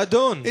 אז זה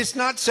האדון. It's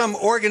not some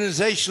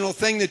organizational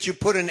thing that you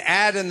put an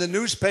ad in the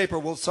newspaper.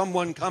 Will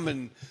someone come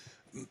and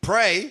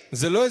pray?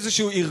 זה לא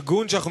איזשהו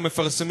ארגון שאנחנו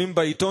מפרסמים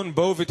בעיתון,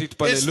 בואו It's the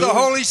ותתפללו.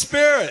 Holy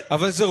Spirit.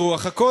 אבל זה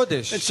רוח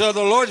הקודש. And so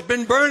the Lord's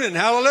been burning.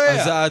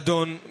 אז Hallelujah.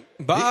 האדון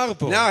בער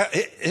פה. Now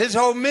his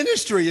whole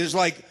ministry is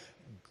like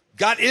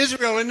got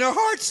Israel in their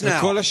hearts now.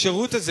 וכל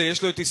השירות הזה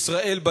יש לו את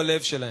ישראל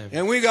בלב שלהם.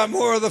 And we got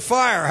more of the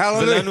fire.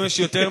 Hallelujah. ולנו יש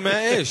יותר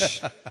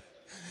מהאש.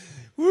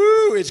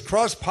 Woo, it's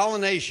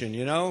cross-pollination,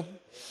 you know.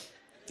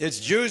 It's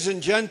Jews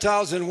and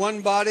Gentiles in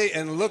one body,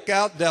 and look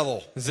out,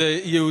 devil. זה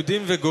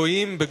יהודים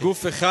וגויים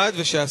בגוף אחד,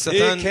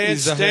 ושהשטן He can't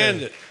ייזהר.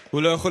 stand it.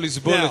 הוא לא יכול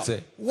לסבול Now, את זה.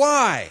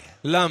 why?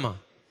 למה?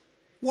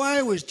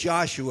 Why was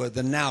Joshua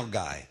the now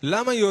guy?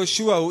 למה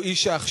יהושע הוא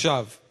איש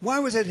העכשיו? Why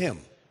was it him?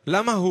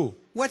 למה הוא?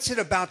 What's it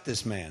about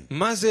this man?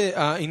 מה זה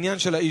העניין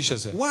של האיש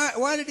הזה?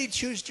 Why did he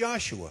choose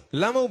Joshua?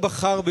 למה הוא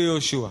בחר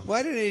ביהושע?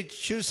 Why did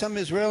he choose some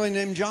Israeli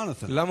named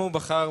Jonathan? למה הוא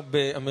בחר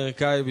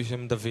באמריקאי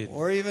בשם דוד?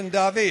 Or even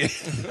David?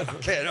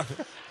 Okay.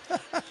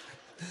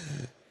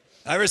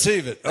 I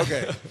receive it.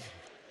 Okay.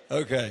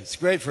 Okay. It's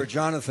great for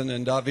Jonathan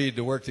and David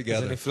to work זה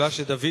together. נפלא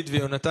שדוד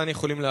ויונתן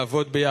יכולים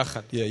לעבוד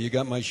ביחד. Yeah, you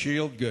got my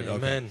shield? Good. Okay.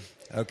 אמן.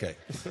 Okay.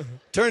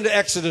 Turn to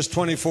Exodus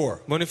 24.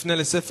 בואו נפנה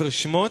לספר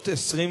שמות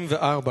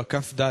 24,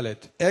 כף ד'.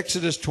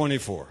 Exodus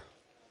 24.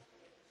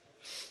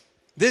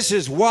 This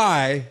is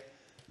why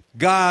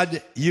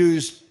God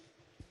used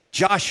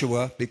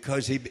Joshua,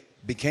 because he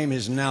became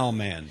his now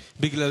man.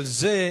 בגלל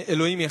זה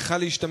אלוהים יכל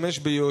להשתמש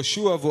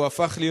ביהושע והוא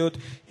הפך להיות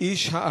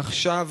איש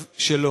העכשיו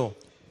שלו.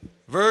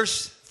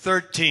 Verse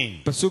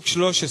 13. פסוק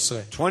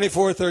 13. 24:13.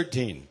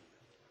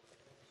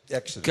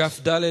 Exodus. כף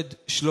ד'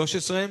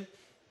 13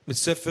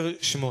 בספר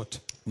שמות.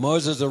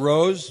 Moses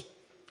arose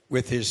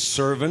with his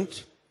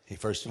servant.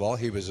 First of all,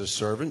 he was a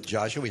servant.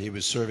 Joshua, he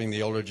was serving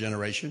the older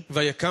generation.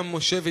 ויקם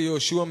משה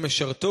ויהושע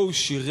משרתו, הוא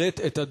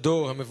שירת את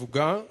הדור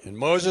המבוגר. And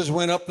Moses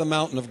went up the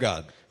mountain of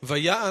God.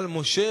 ויעל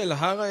משה אל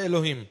הר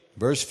האלוהים.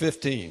 Verse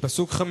 15.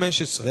 פסוק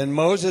 15. Then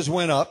Moses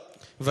went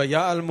up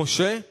ויעל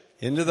משה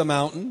into the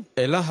mountain.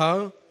 אל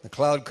ההר. The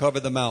cloud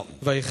covered the mountain.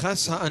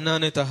 ויכס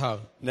הענן את ההר.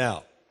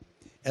 Now,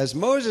 as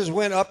Moses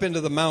went up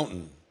into the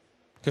mountain,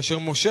 כאשר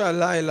משה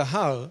עלה אל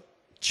ההר,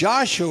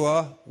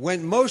 Joshua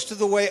went most of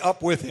the way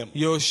up with him.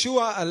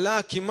 יהושע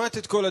עלה כמעט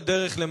את כל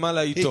הדרך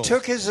למעלה He איתו.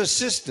 took his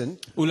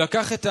assistant הוא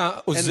לקח את and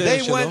העוזר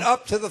they שלו, went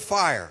up to the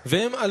fire.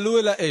 והם עלו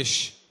אל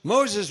האש.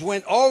 Moses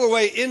went all the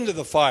way into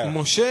the fire.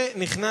 משה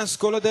נכנס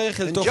כל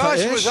הדרך אל And תוך Joshua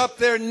האש, was up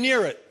there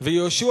near it.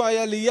 ויהושע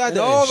היה ליד And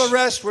all the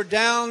האש, rest were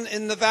down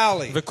in the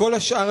valley. וכל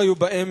השאר היו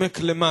בעמק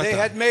They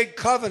למטה. had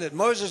made covenant.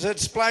 Moses had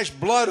splashed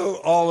blood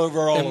all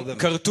over all of הם them.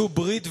 כרתו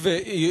ברית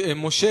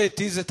ומשה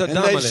התיז את And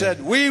הדם they עליהם.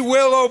 said, we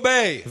will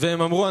obey.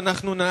 והם אמרו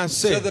אנחנו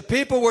נעשה. So the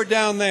people were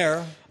down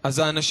there. אז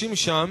האנשים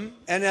שם,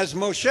 And as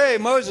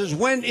Moses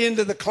went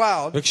into the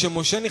cloud,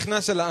 וכשמשה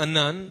נכנס אל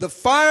הענן, the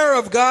fire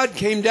of God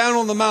came down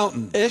on the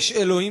mountain. אש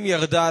אלוהים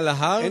ירדה על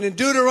ההר. And in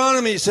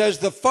Deuteronomy it says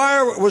the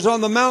fire was on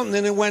the mountain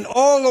and it went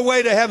all the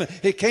way to heaven.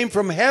 It came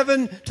from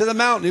heaven to the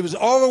mountain. It was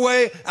all the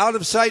way out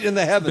of sight in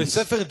the heavens.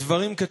 בספר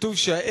דברים כתוב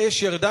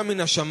שהאש ירדה מן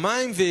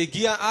השמיים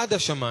והגיעה עד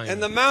השמיים.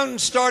 And the mountain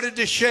started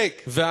to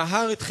shake.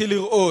 וההר התחיל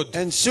לרעוד.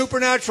 And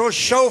supernatural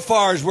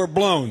shofars were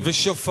blown.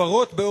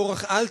 ושופרות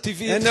באורח על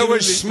טבעי And there התחילו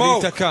was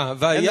smoke. להתקע. And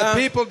והיה the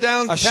people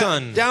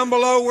עשן. down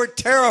below were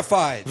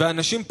terrified.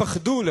 ואנשים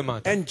פחדו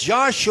למטה. And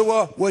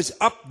Joshua was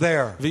up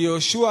there.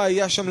 ויהושע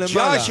היה שם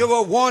למעלה.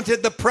 Joshua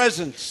wanted the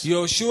presence.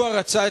 יהושע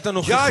רצה את Joshua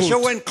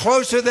הנוכחות. went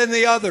closer than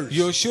the others.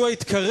 יהושע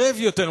התקרב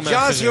יותר Joshua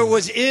מאחרים.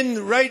 was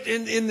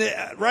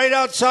right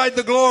outside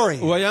the glory.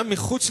 הוא היה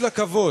מחוץ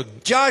לכבוד.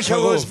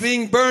 Joshua was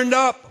being burned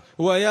up.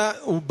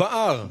 הוא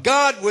בער.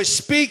 God was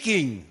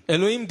speaking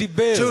אלוהים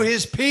דיבר to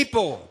his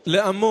people.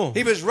 לעמו.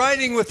 He was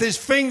writing with his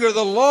finger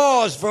the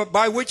laws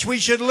by which we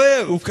should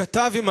live. הוא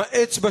כתב עם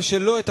האצבע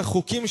שלו את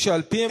החוקים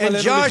שעל פיהם And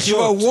עלינו Joshua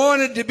לחיות.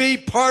 wanted to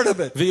be part of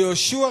it.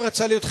 ויהושע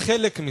רצה להיות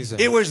חלק מזה.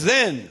 It was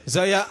then.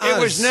 זה היה It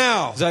was אז.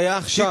 now. זה היה He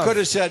עכשיו. could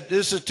have said,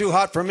 this is too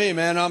hot for me,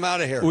 man. I'm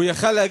out of here. הוא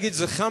יכל להגיד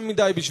זה חם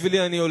מדי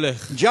בשבילי אני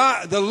הולך.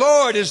 The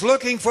Lord is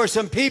looking for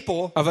some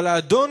people אבל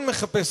האדון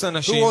מחפש who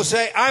אנשים will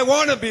say, I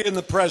want to be in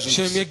the presence.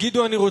 שהם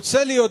יגידו אני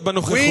רוצה להיות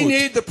בנוכחות. We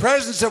need the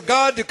presence of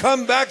God to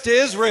come back to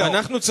Israel.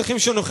 אנחנו צריכים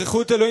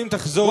שנוכחות אלוהים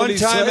תחזור One time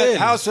לישראל. at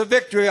House of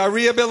Victory, our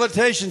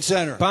rehabilitation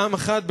center, פעם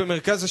אחת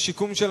במרכז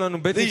השיקום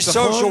שלנו בית these social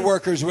ניצחון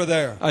workers were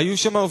there. היו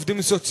שם עובדים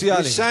We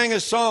סוציאליים.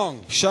 sang a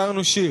song.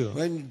 שרנו שיר.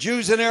 When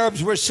Jews and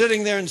Arabs were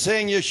sitting there and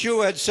saying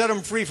Yeshua had set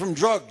them free from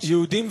drugs.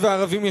 יהודים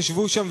וערבים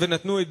ישבו שם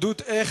ונתנו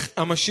עדות איך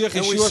המשיח And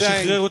we ישוע sang,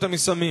 שחרר אותם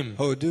מסמים.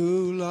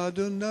 Hodu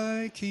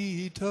l'Adonai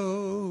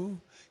kito,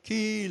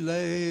 ki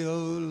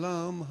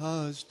le'olam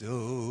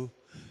hasdo.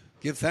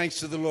 Give thanks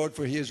to the Lord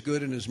for he is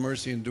good and his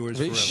mercy endures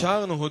forever.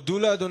 ושרנו הודו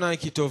לאדוני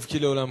כי טוב כי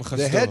לעולם The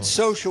חסדו. head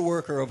social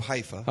worker of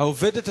Haifa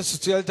העובדת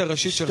הסוציאלית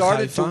הראשית של started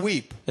חיפה to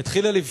weep.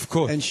 התחילה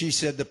לבכות. And she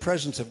said, the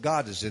presence of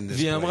God is in this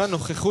והיא אמרה place.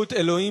 נוכחות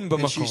אלוהים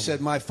And she במקום.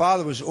 said, my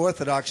father was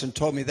Orthodox and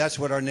told me that's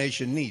what our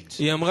nation needs.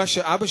 היא אמרה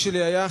שאבא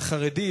שלי היה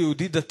חרדי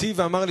יהודי דתי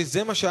ואמר לי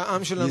זה מה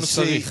שהעם You שלנו see,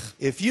 צריך.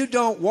 if you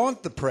don't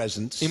want the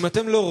presence, אם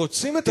אתם לא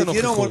רוצים את if you don't want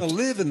to הנוכחות,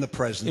 live in the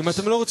presence, אם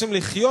אתם לא רוצים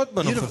לחיות you don't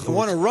want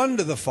בנוכחות, to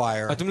run to the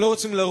fire, אתם לא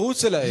רוצים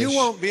לרוץ אל האש, you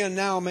won't be a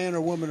now man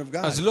or woman of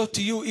God. אז לא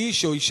תהיו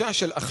איש או אישה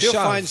של He'll עכשיו.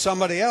 find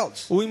somebody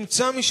else. הוא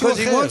ימצא מישהו Because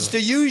he אחר. wants to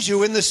use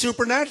you in the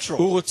supernatural.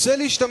 הוא רוצה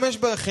להשתמש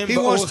בכם He wants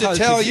באורח to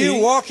tell you,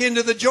 הטבעי. walk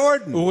into the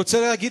Jordan. הוא רוצה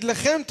להגיד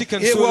לכם It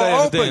תיכנסו will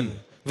לירדן.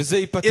 open. וזה If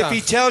ייפתח.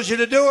 he tells you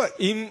to do it.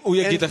 אם הוא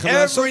יגיד And לכם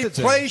לעשות every את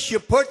זה. place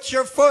you put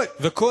your foot,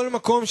 וכל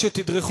מקום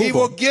שתדרכו he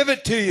בו, will give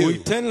it to הוא you.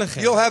 ייתן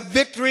לכם. You'll have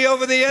victory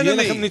over the יהיה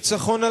לכם enemy.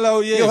 ניצחון על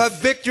האויב. You'll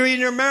have victory in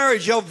your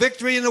marriage. You'll have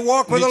victory in the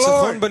walk with the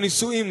ניצחון Lord.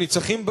 בנישואים,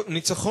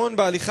 ניצחון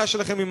בהליכה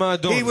שלכם עם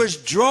האדון. He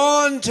was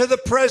drawn to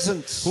the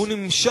presence. הוא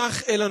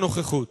נמשך אל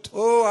הנוכחות. Oh,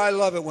 I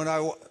love it when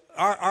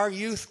our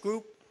youth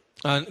group.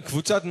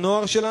 קבוצת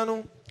נוער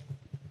שלנו,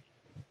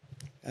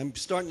 I'm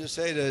starting to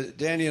say to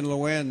Danny and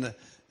Luann,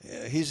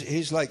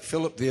 he's like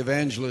Philip the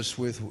evangelist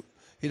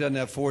he doesn't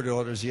have 4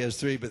 daughters, he has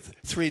 3, but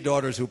 3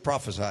 daughters who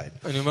prophesied.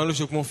 אני אומר לו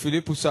שהוא כמו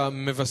פיליפוס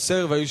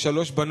המבשר והיו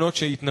 3 בנות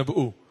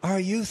שהתנבאו. Our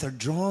youth are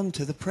drawn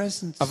to the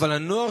presence. אבל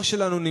הנוער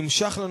שלנו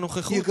נמשך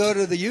לנוכחות. You go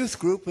to the youth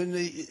group and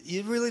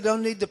you really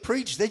don't need to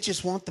preach. They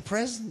just want the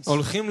presence.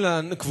 הולכים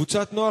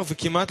לקבוצת נוער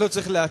וכמעט לא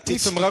צריך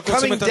להטיף, It's הם רק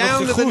רוצים coming את down to the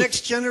הנוכחות.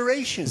 next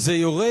generation. זה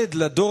יורד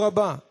לדור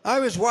הבא. I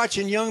was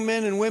watching young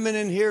men and women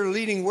in here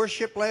leading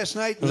worship last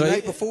night and the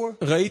night before.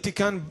 ראיתי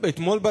כאן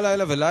אתמול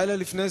בלילה ולילה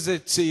לפני זה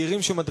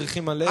צעירים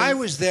שמדריכים I עליהם.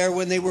 was there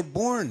when they were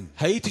born.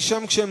 הייתי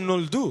שם כשהם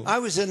נולדו. I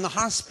was in the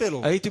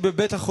hospital הייתי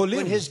בבית when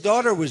החולים his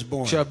daughter was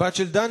born. כשהבת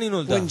של דני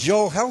נולדה. When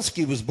Joel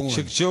Helsky was born.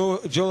 כשג'ול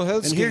And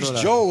הלסקי here's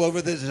נולד. Joel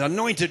over this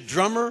anointed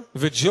drummer.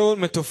 וג'ול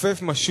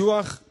מתופף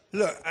משוח.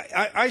 Look,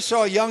 I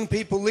saw young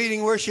people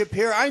leading worship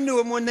here. I knew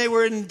them when they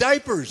were in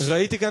diapers.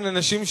 ראיתי כאן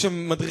אנשים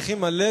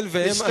שמדריכים הלל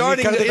והם, It's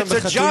אני הכרתי אותם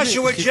a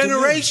Joshua בחתולים.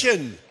 generation.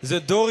 זה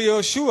דור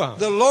יהושע.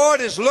 The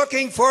Lord is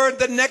looking for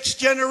the next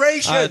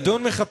generation.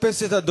 האדון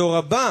מחפש את הדור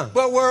הבא.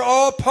 But we're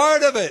all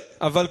part of it.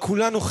 אבל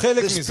כולנו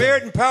חלק The מזה.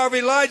 spirit and power of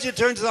Elijah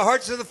turns the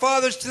hearts of the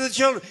fathers to the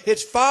children.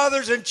 It's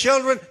fathers and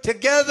children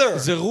together.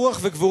 זה רוח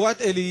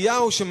וגבורת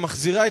אליהו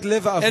שמחזירה את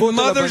לב האבות אל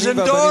mothers הבנים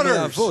and והבנים daughters. אל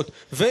האבות. I'm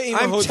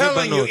ואימהות telling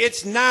you, ובנות.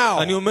 it's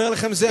now. אני אומר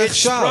לכם זה It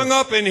עכשיו. sprung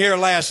up in here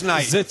last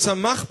night. זה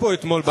צמח פה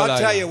אתמול I'll tell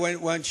you, בלילה.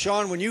 when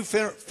Sean, when you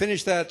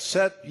finished that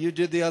set you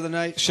did the other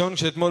night, שון,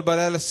 כשאתמול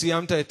בלילה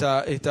סיימת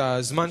את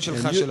הזמן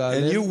שלך and של you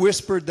ההלל,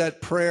 whispered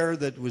that prayer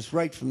that was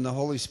right from the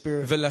Holy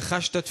Spirit,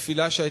 ולחשת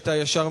תפילה שהייתה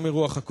ישר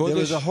מרוח there was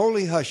הקודש, a holy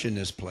hush in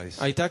this place.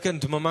 הייתה כאן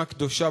דממה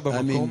קדושה I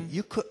במקום,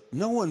 mean,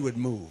 no one would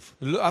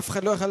move. אף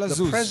אחד לא יכול The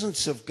לזוז,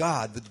 presence of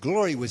God, the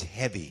glory was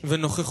heavy.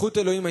 ונוכחות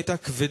אלוהים הייתה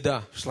כבדה.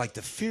 It's like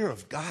the fear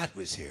of God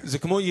was here זה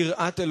כמו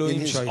יראת in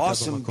אלוהים his שהייתה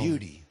awesome במקום.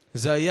 beauty.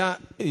 זה היה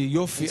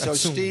יופי And so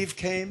עצום. Steve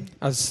came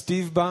אז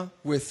סטיב בא,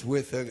 with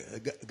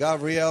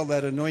Gabriel,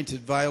 that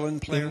anointed violin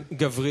player,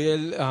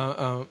 גבריאל,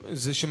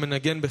 זה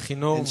שמנגן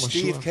בכינור, and Steve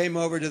משוח. came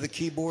over to the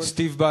keyboard.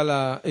 סטיב בא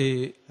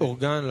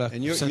לאורגן, And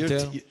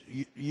לפסנתר,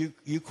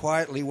 you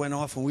quietly went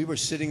off, and we were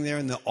sitting there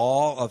in the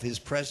awe of his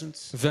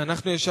presence.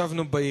 ואנחנו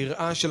ישבנו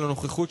ביראה של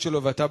הנוכחות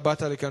שלו, ואתה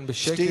באת לכאן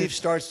בשקט. Steve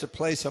starts to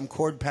play some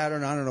chord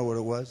pattern. I don't know what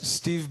it was.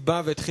 סטיב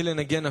בא והתחיל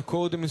לנגן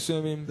אקורדים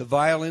מסוימים, The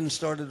violin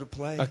started to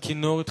play.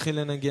 הכינור התחיל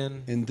לנגן,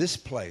 In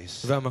this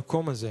place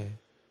והמקום הזה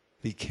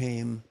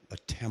became a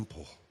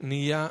temple,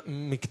 נהיה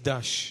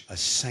מקדש, a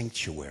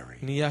sanctuary.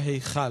 נהיה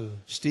היכל.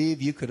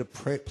 Steve, you could have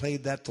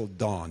played that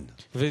till dawn.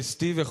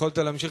 וסטיב, יכולת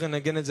להמשיך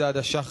לנגן את זה עד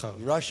השחר.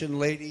 A Russian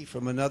lady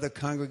from another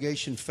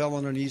congregation fell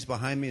on her knees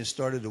behind me and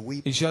started to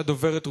weep. אישה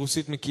דוברת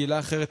רוסית מקהילה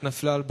אחרת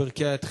נפלה על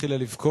ברכיה, התחילה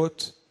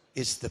לבכות.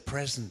 It's the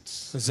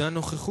presence. זה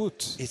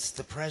הנוכחות. It's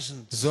the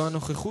presence. זו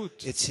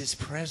הנוכחות. It's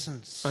his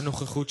presence.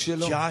 הנוכחות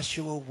שלו.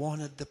 Joshua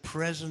wanted the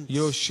presence.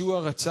 יהושע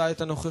רצה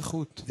את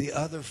הנוכחות. The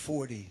other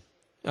 40,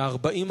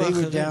 40 they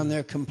were down האחרים,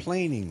 there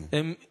complaining.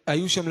 הם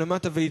היו שם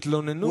למטה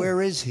והתלוננו.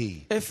 Where is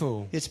he? איפה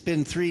הוא? It's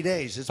been 3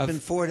 days. It's been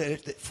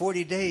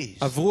 40 days.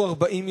 עברו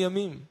 40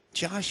 ימים.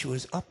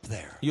 Joshua's up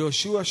there.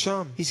 יהושע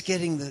שם. He's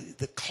getting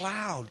the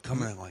cloud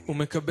coming along. הוא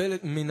מקבל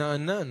מן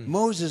הענן.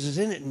 Moses is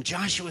in it and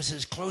Joshua's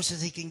as close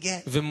as he can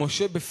get.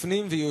 ומשה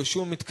בפנים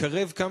ויהושע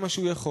מתקרב כמה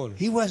שהוא יכול.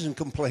 He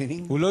wasn't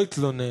complaining. הוא לא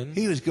התלונן. He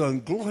was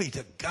going, glory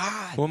to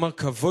God. הוא אמר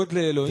כבוד The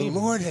לאלוהים.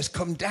 Lord has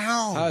come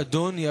down.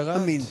 האדון I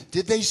ירד. mean,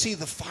 did they see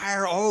the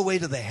fire all the way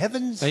to the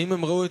heavens? האם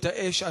הם ראו את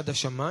האש עד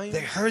השמיים?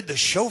 They heard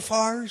the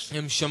shofars.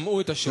 הם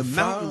שמעו את The השופר.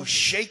 mountain was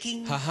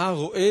shaking. ההר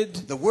רועד.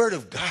 The word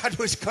of God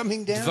was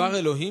coming דבר down.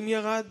 אלוהים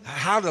ירד.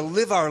 How to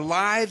live our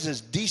lives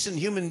as decent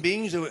human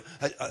beings.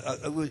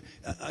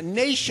 A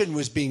nation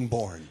was being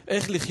born.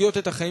 איך לחיות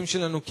את החיים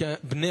שלנו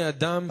כבני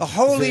אדם. A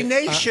holy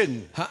nation.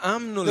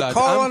 העם The נולד, call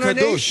עם on our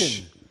קדוש.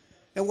 nation.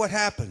 And what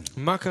happened?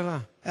 מה קרה?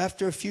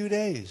 After a few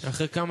days,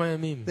 אחרי כמה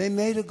ימים. they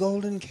made a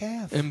golden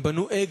calf. הם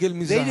בנו עגל They didn't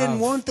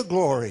מזהב. want the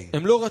glory.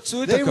 הם לא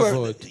רצו את They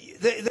הכבוד.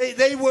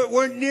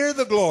 weren't near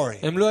the glory.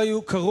 הם לא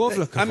היו קרוב I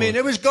לכבוד. mean,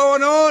 it was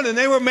going on, and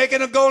they were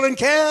making a golden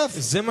calf.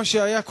 זה מה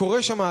שהיה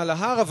קורה שם על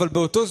ההר, אבל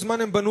באותו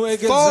זמן הם בנו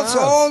עגל False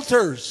זהב.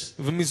 altars.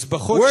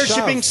 ומזבחות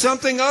Worshipping שווא.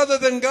 something other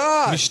than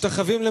God.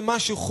 משתחווים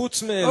למשהו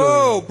חוץ Oh,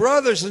 מאלוהים.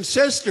 brothers and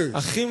sisters,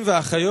 אחים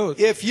ואחיות,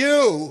 if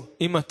you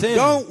אם אתם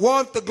don't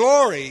want the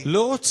glory,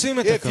 לא רוצים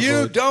את if you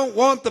הכבוד, don't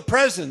want the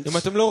presence, אם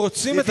אתם לא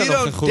רוצים if את you don't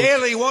הנוכחות,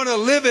 daily want to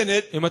live in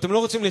it, אם אתם לא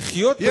רוצים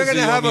לחיות you're בזה going to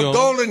have a יום יום,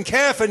 golden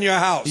calf in your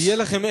house. יהיה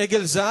לכם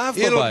עגל זהב It'll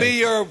be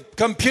בבית.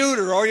 your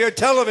computer or your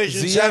television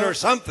זה set יהיה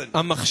or something.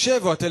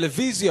 המחשב או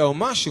הטלוויזיה או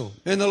משהו.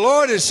 And the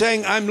Lord is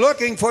saying, I'm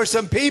looking for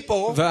some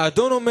people.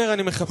 והאדון אומר,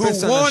 אני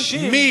מחפש who want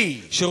אנשים me.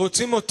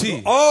 שרוצים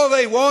אותי. All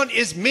they want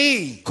is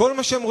me. כל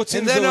מה שהם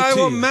רוצים And זה then I will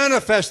אותי.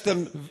 manifest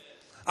them.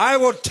 I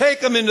will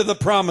take them into the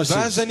promises.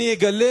 ואז אני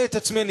אגלה את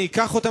עצמי, אני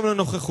אקח אותם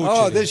לנוכחות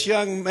Oh, שלי. this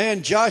young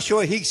man,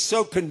 Joshua, he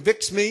so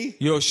convicts me.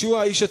 יהושע,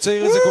 האיש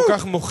הצעיר הזה, כל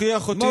כך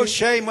מוכיח אותי.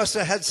 Moshe must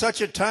have had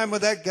such a time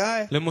with that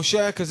guy. למשה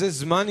היה כזה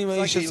זמן עם Like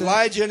האיש הזה.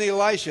 Elijah and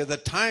Elisha,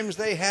 the times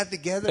they had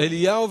together.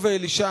 אליהו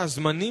ואלישע,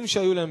 הזמנים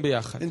שהיו להם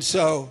ביחד. And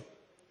so,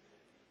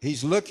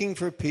 he's looking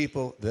for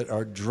people that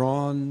are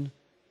drawn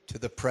to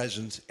the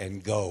presence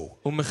and go.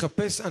 הוא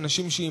מחפש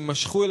אנשים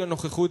שימשכו אל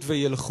הנוכחות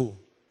וילכו.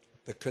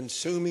 The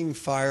consuming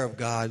fire of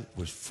God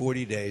was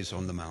 40 days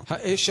on the mountain.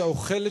 האש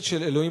האוכלת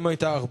של אלוהים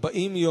הייתה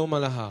 40 יום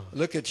על ההר.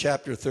 Look at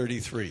chapter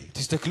 33.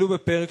 תסתכלו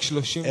בפרק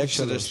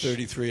Exodus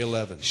 33.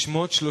 33:11.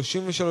 שמות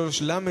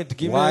 33 למד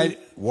ג'.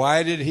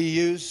 Why did he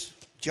use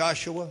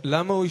Joshua?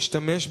 למה הוא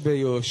השתמש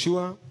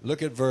ביהושע?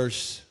 Look at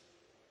verse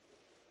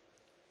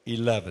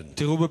 11.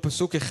 תראו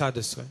בפסוק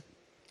 11.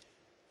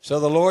 So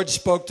the Lord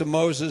spoke to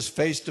Moses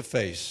face to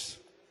face,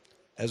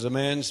 as a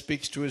man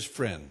speaks to his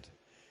friend,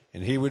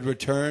 and he would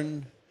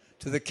return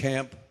to the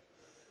camp,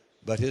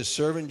 but his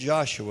servant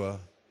Joshua,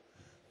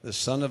 the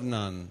son of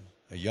Nun,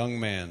 a young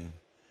man,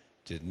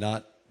 did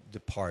not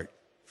depart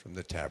from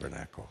the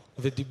tabernacle.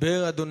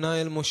 ודיבר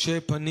אדוני אל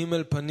משה פנים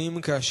אל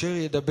פנים כאשר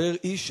ידבר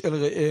איש אל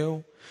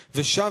רעהו,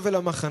 ושב אל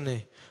המחנה,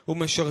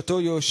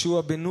 ומשרתו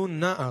יהושע בן נון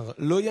נער,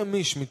 לא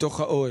ימיש מתוך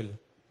האוהל.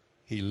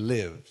 He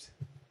lived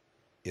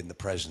in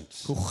the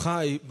presence. הוא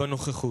חי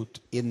בנוכחות.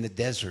 In the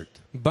desert.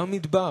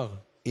 במדבר.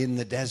 In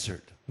the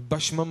desert.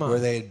 בשממה. Where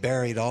they had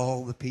buried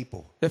all the people.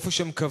 איפה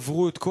שהם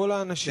קברו את כל They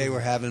האנשים. were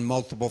having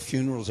multiple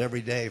funerals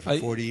every day for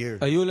 40 years.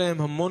 היו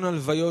להם המון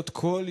הלוויות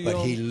כל But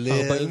יום, he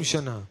 40 lived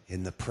שנה. in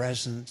the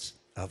presence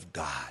of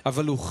God.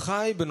 אבל הוא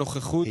חי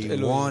בנוכחות He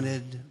אלוהים.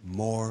 wanted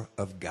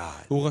more of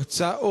God. הוא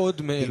רצה עוד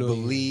He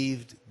מאלוהים.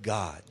 believed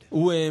God.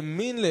 הוא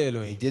האמין He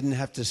לאלוהים. didn't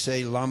have to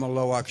say lama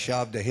lo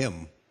akshav to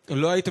him.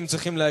 לא הייתם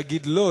צריכים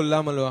להגיד לא,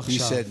 למה לא He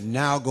עכשיו? said,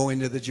 now go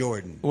into the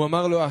Jordan. הוא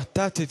אמר לו,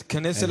 אתה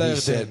תתכנס אל And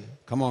he הירדן. said,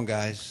 come on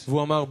guys,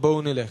 והוא אמר,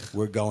 בואו נלך.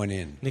 we're going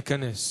in.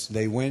 ניכנס.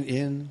 They went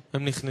in.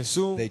 הם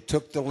נכנסו, They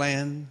took the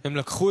land. הם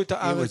לקחו את It was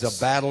הארץ.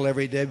 a battle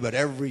every day, but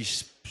every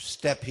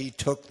step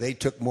he took, they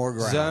took more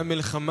זה היה ground.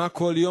 מלחמה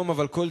כל יום,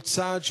 אבל כל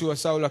צעד שהוא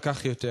עשה הוא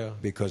לקח יותר.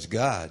 Because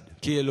God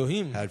כי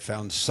אלוהים had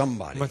found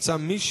somebody מצא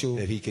מישהו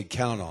that he could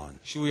count on.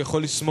 שהוא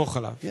יכול לסמוך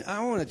עליו. I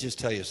want to just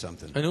tell you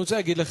something. אני רוצה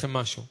להגיד לכם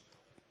משהו.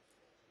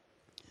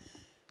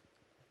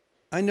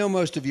 I know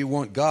most of you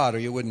want God or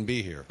you wouldn't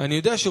be here. אני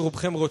יודע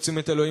שרובכם רוצים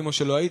את אלוהים או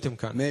שלא הייתם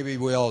כאן.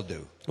 Maybe we all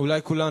do.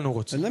 אולי כולנו And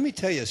רוצים. let me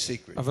tell you a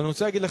secret. אבל אני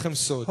רוצה להגיד לכם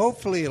סוד.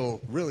 Hopefully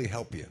it'll really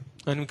help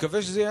you. אני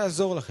מקווה שזה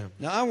יעזור לכם.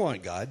 Now I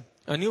want God.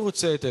 אני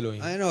רוצה את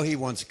אלוהים. I know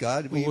he wants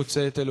God. הוא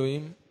רוצה את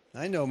אלוהים.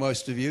 I know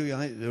most of you,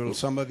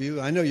 some of you,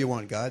 I know you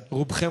want God.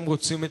 רובכם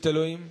רוצים את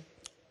אלוהים.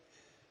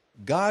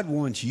 God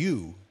wants you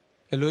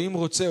אלוהים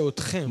רוצה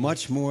אתכם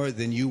much more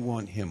than you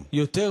want him.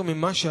 יותר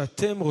ממה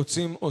שאתם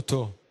רוצים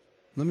אותו.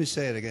 Let me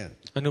say it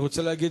again. אני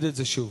רוצה להגיד את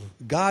זה שוב.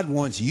 God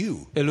wants you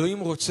אלוהים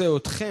רוצה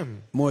אתכם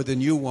more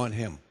than you want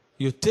him.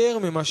 יותר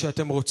ממה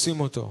שאתם רוצים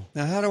אותו. Now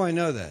how do I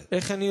know that?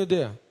 איך אני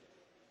יודע?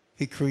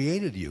 He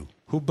created you.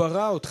 הוא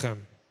ברא אתכם.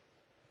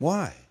 Why?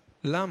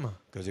 למה?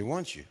 Because he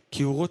wants you.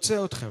 כי הוא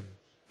רוצה אתכם.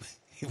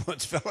 He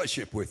wants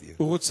fellowship with you.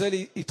 הוא רוצה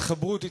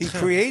התחברות He איתכם.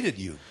 created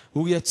you.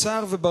 הוא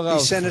יצר וברא He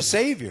sent אתכם. a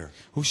savior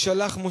הוא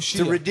שלח to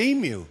מושיע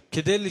redeem you,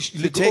 כדי to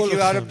לגאול take you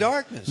out אתכם. of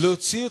darkness,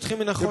 להוציא אתכם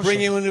מן to bring החושך.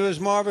 you into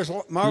his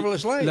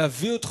marvelous light.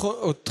 להביא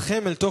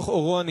אתכם אל תוך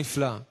אורו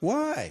הנפלא. Why?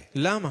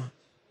 למה?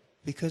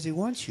 Because he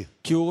wants you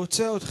כי הוא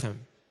רוצה אתכם.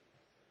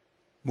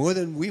 more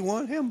than we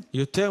want him.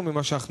 יותר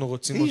ממה שאנחנו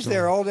רוצים He's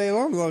there אותו. all day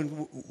long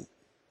going,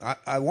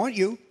 I want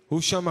you.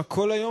 הוא שם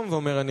כל היום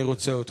ואומר אני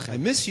רוצה I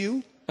אתכם. miss you.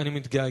 אני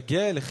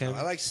מתגעגע אליכם.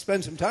 I like to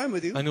spend some time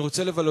with you. אני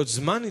רוצה לבלות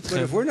זמן But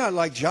איתכם. if we're not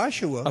like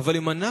Joshua, אבל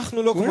אם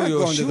אנחנו לא we're כמו not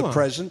going to the יהושע,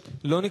 present.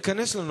 לא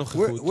ניכנס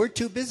לנוכחות. We're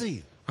too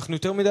busy. אנחנו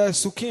יותר מדי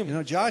עסוקים.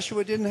 You know,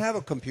 Joshua didn't have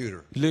a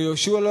computer.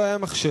 ליהושע לא היה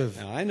מחשב. Now,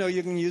 I know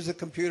you can use a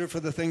computer for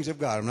the things of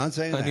God. I'm not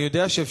saying אני that.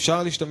 יודע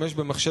שאפשר להשתמש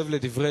במחשב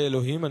לדברי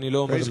אלוהים, אני לא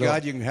אומר Praise לא.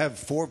 God, you can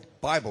have 4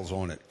 Bibles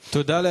on it.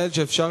 תודה לאל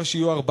שאפשר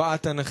שיהיו 4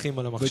 תנ"כים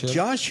על But המחשב.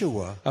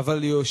 Joshua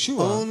אבל יהושע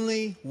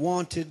only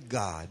wanted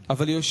God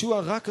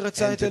רק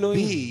רצה and את to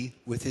אלוהים.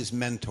 be with his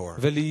mentor.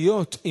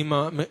 ולהיות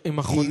עם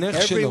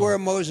החונך שלו. Everywhere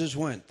Moses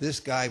went, this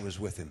guy was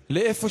with him.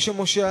 לאיפה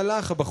שמשה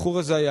הלך, הבחור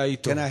הזה היה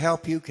איתו. Can I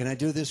help you? Can I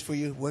do this for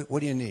you? What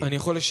do you need? אני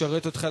יכול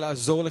לשרת אותך,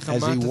 לעזור לך, As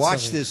מה he אתה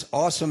watched צריך? this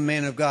awesome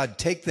man of God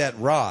take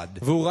that rod,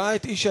 והוא ראה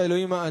את איש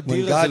האלוהים when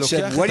האדיר הזה God said,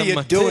 לוקח what את are you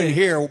המטה, doing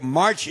here?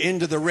 March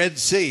into the Red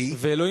Sea.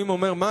 ואלוהים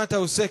אומר, מה אתה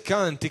עושה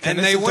כאן?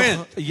 תיכנס they לתוך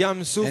went.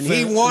 ים סוף. And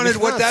he wanted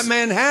what that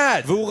man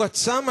had. והוא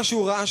רצה מה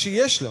שהוא ראה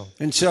שיש לו.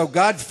 And so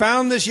God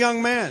found this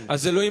young man.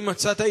 אז אלוהים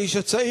מצא את האיש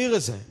הצעיר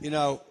הזה. You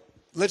know,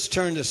 let's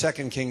turn to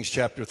 2 Kings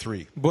chapter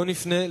 3. בוא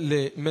נפנה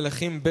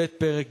למלכים ב'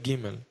 פרק ג'.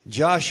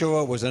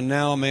 Joshua was a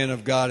now man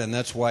of God, and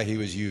that's why he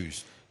was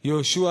used.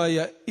 יהושע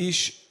היה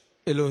איש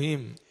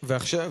אלוהים,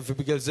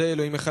 ובגלל זה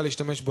אלוהים יכל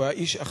להשתמש בו, היה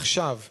איש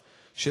עכשיו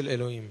של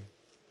אלוהים.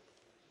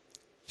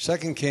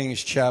 2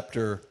 Kings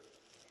chapter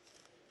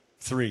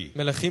 3.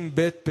 מלכים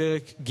ב'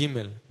 פרק ג'.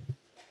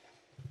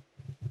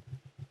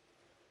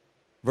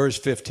 Verse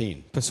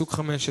 15. פסוק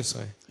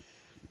 15.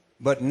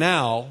 But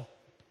now,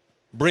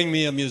 bring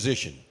me a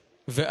musician.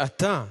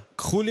 ועתה,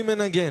 קחו לי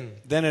מנגן.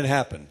 Then it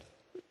happened.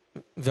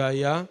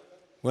 והיה,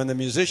 When the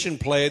musician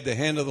played, the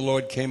hand of the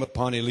Lord came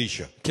upon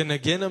Elisha.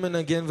 כנגן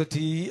המנגן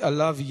ותהי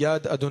עליו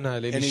יד אדוני,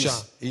 And לאלישע.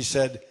 he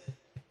said,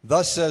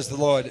 thus says the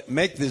Lord,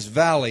 make this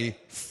valley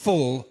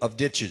full of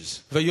ditches.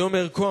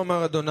 ויאמר כה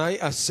אמר אדוני,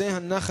 עשה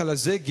הנחל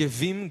הזה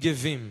גבים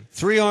גבים.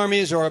 3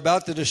 armies are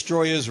about to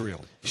destroy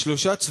Israel.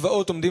 שלושה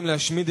צבאות עומדים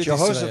להשמיד את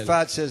ישראל.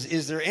 Jehoshaphat says,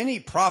 is there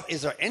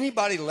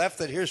anybody left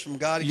that hears from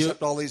God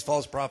except all these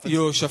false prophets?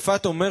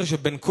 יהושפט אומר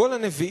שבין כל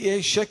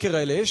הנביאי שקר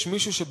האלה יש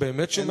מישהו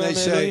שבאמת שומע And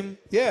they מאלוהים?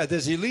 say, yeah,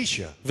 there's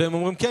Elisha. והם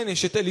אומרים כן,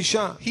 יש את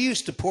אלישע. He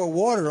used to pour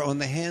water on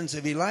the hands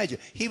of Elijah.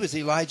 He was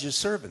Elijah's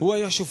servant. הוא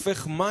היה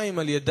שופך מים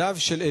על ידיו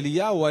של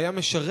אליהו, הוא היה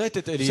משרת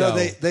את So אליהו.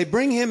 they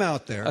bring him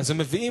out there. אז הם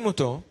מביאים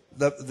אותו.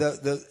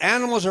 The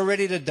animals are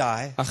ready to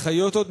die.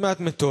 החיות עוד מעט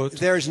מתות.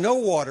 There's no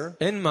water.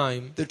 אין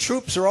מים. The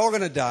troops are all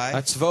going to die.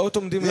 הצבאות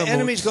עומדים The למות.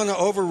 enemy's going to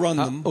overrun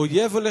them.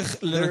 האויב הולך They're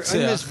in this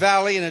לנצח.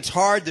 valley and it's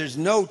hard. There's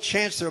no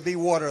chance there'll be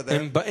water there.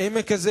 הם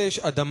בעמק הזה, יש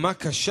אדמה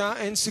קשה,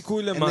 אין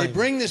סיכוי And they למים.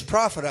 bring this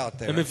prophet out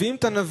there. הם מביאים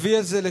את הנביא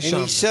הזה And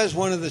לשם. he says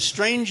one of the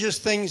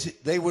strangest things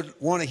they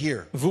would want to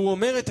hear. והוא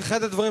אומר את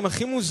אחד הדברים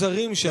הכי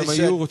מוזרים They שהם said,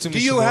 היו רוצים do you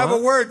have a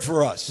לשמוע. word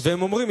for us?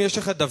 והם אומרים, יש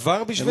לך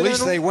דבר At least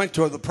בשבילנו? they went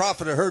to the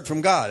prophet who heard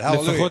from God.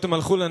 Hallelujah. לפחות הם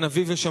הלכו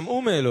לנביא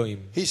ושמעו מאלוהים.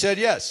 He said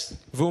yes.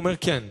 והוא אומר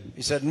כן.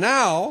 He said, now,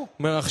 הוא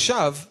אומר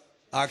עכשיו,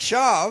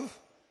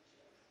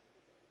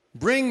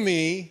 bring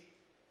me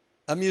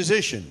a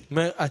musician. הוא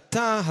אומר,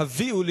 אתה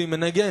הביאו לי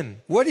מנגן.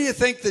 What do you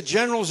think the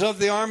generals of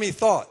the army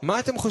thought? מה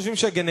אתם חושבים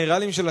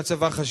שהגנרלים של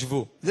הצבא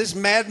חשבו? This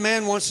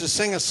madman wants to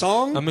sing a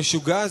song?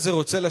 המשוגע הזה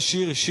רוצה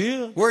לשיר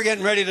שיר? We're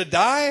getting ready to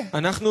die?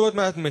 אנחנו עוד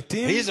מעט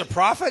מתים? He's a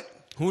prophet?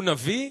 הוא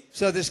נביא? So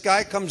this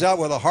guy comes out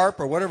with a harp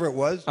or whatever it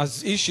was.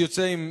 אז איש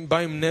יוצא בא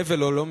עם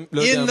נבל או לא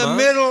יודע In the מה.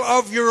 middle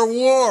of your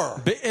war.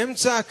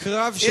 באמצע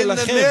הקרב In the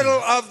שלכם.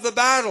 middle of the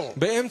battle.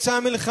 באמצע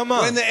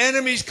המלחמה. When the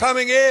enemy's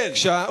coming in.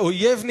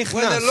 כשהאויב When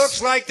נכנס. it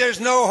looks like there's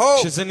no hope.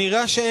 כשזה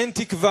נראה שאין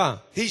תקווה.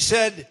 He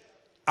said,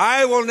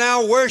 I will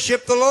now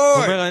worship the הוא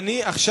Lord. אומר,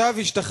 אני עכשיו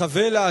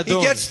אשתחווה He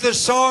לאדון. gets the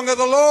song of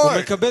the הוא Lord.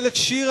 מקבל את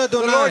שיר The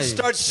אדוני. Lord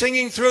starts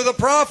singing through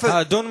the prophet.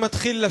 האדון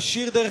מתחיל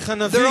לשיר דרך They're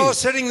הנביא. all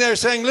sitting there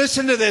saying,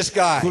 listen to this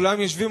guy.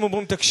 כולם יושבים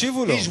ואומרים,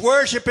 תקשיבו לו. He's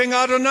worshiping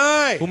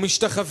Adonai. הוא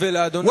משתחווה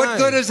לאדוני. What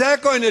good is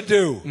that going to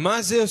do?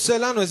 מה זה עושה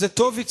לנו? איזה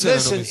טוב יצא לנו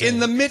Listen, מזה.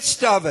 in the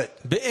midst of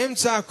it,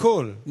 באמצע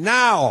הכל.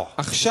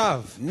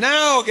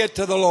 now get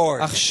to the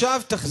Lord.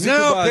 עכשיו תחזיקו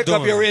Now pick up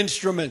באדון. your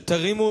instrument.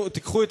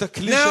 תיקחו את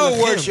הכלי Now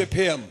שלכם. worship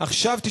him.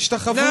 עכשיו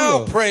תשתחוו Now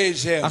לו.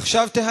 praise him.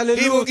 עכשיו He תהללו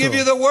will אותו. give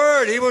you the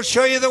word. He will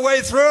show you the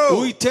way הוא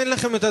through. ייתן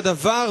לכם את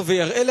הדבר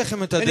ויראה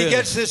לכם את And he הדרך.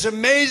 gets this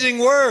amazing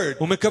word.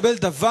 הוא מקבל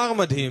דבר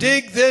מדהים.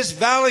 Dig this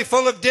valley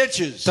full of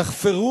ditches.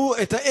 תחפרו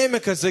את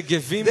העמק הזה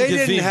גבים They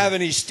didn't גבים. have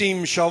any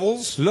steam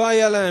shovels. לא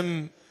היה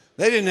להם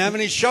They didn't have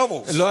any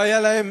shovels. לא היה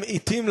להם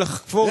עיתים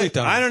לחפור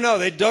איתם. I don't know.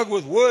 They dug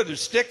with wood or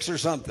sticks or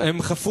something.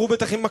 הם חפרו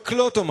בטח עם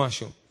מקלות או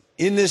משהו.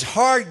 In this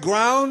hard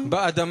ground,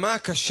 באדמה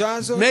הקשה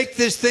הזאת, make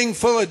this thing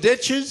full of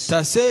ditches.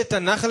 תעשה את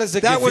הנחל הזה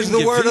That was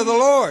גבים the word of the גבים.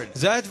 Lord.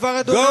 זה היה דבר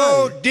אדוני.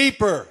 Go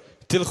deeper.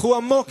 תלכו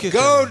עמוק יותר.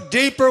 Go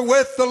deeper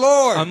with the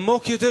Lord.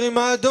 עמוק יותר עם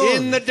האדון.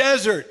 In the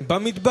desert.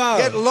 במדבר.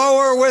 Get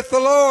lower with the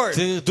Lord.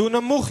 תרדו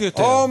נמוך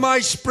יותר. All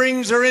my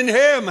springs are in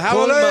Him. כל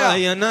Hallelujah.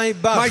 מעייני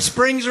בך. My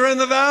springs are in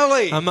the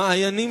valley.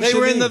 המעיינים They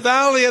were in שלי. the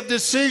valley of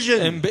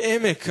decision. הם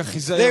בעמק They were in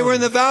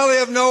החיזיון. the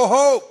valley of no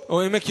hope.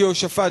 או עמק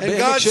יהושפט. And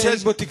בעמק God שאין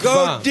says, בו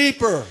תקווה. go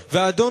deeper.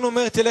 והאדון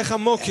אומר, תלך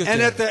עמוק And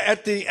יותר.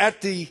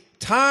 at the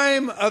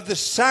time of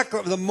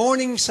the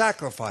morning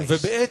sacrifice,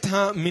 ובעת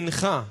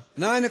המנחה,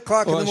 9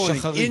 o'clock in the morning,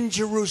 השחרית. in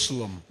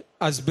Jerusalem,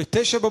 אז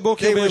ב9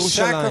 בבוקר they were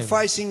בירושלים,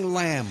 sacrificing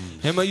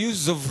lambs. הם היו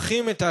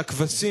זובחים את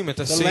הכבשים, את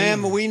The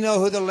הסיים. lamb, we know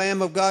who the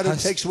Lamb of God who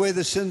takes away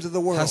the sins of the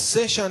world.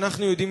 הסה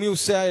שאנחנו יודעים מי הוא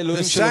שא The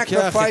האלוהים שלוקח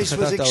את sacrifice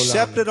was חטאת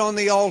accepted העולם. on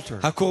the altar.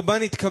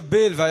 הקורבן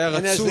התקבל והיה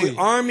And as רצוי. the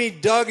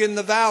army dug in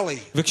the valley,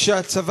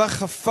 וכשהצבא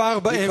חפר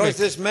בעמק, because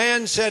this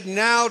man said,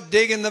 now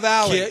dig in the כי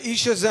valley,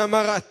 האיש הזה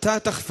אמר, אתה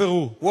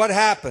תחפרו. what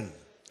happened?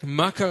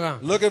 מה קרה?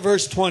 Look at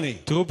verse 20.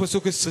 תראו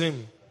פסוק 20.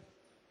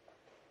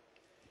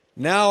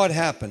 Now it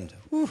happened.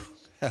 Whew,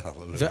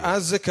 hallelujah.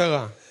 ואז זה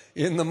קרה.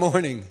 In the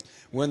morning,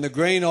 when the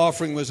grain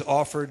offering was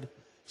offered,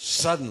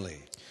 suddenly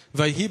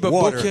ויהי water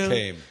בבוקר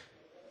came.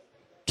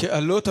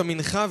 כעלות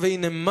המנחה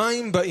והנה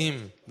מים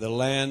באים. The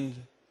land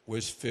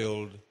was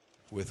filled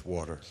with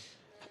water.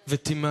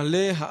 ותמלא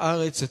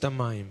הארץ את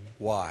המים.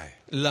 Why?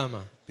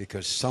 למה?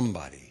 Because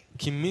somebody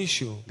כי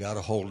מישהו got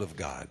a hold of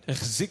God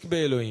החזיק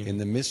באלוהים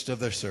in the midst of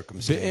their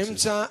circumstances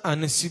באמצע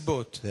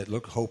הנסיבות that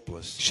looked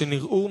hopeless,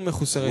 שנראו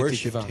מחוסרי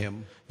worshipped תקווה him,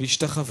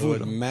 והשתחוו who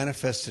had לו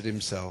manifested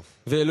himself.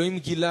 ואלוהים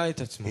גילה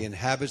את עצמו. He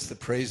inhabits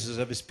the praises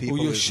of his הוא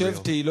people יושב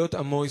Israel. תהילות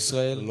עמו The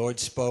ישראל. Lord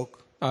spoke,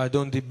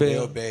 האדון they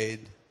דיבר,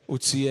 obeyed, הוא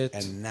ציית,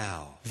 and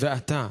now,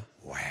 ועתה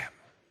wham,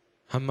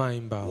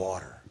 המים באו.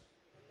 water.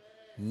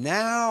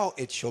 Now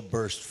it shall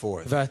burst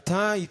forth.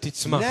 ועתה היא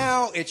תצמח.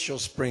 Now it shall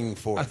spring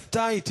forth.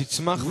 עתה היא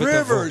תצמח ותבוא.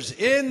 Rivers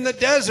in the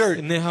desert.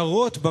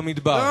 נהרות There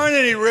במדבר. aren't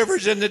any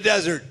rivers in the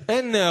desert.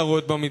 אין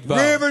נהרות במדבר.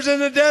 Rivers in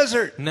the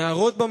desert.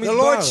 נהרות The במדבר.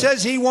 Lord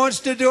says He wants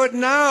to do it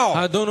now.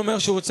 האדון אומר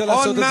שהוא רוצה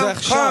לעשות On את זה Mount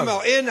עכשיו.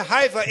 Carmel, in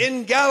Haifa,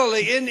 in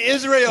Galilee, in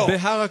Israel,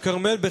 בהר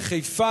הכרמל,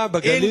 בחיפה,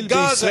 בגליל, in Gaza,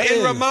 in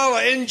בישראל.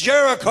 Ramallah, in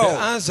Jericho.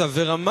 בעזה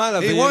ורמאללה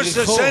He wants to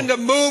ויריחו. send a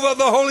move of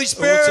the Holy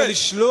הוא רוצה Spirit.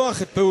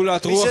 לשלוח את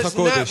פעולת He רוח says, now,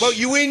 הקודש. but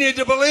we need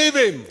to believe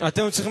him.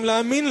 אתם צריכים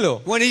להאמין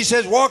לו. When he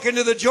says walk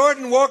into the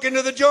Jordan, walk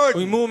into the Jordan.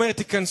 אם הוא אומר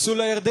תיכנסו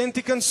לירדן,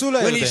 תיכנסו When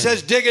he לירדן.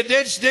 says dig a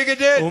ditch, dig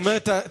a ditch. הוא אומר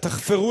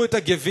תחפרו את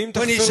הגבים, When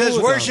he תחפרו says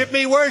אותם. worship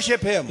me,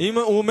 worship him. אם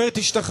הוא אומר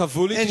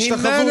תשתחוו לי, And he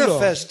תשתחוו לו.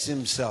 manifests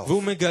himself.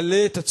 והוא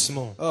מגלה את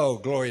עצמו.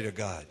 Oh, glory to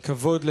God.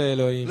 כבוד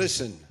לאלוהים.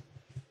 Listen,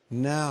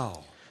 now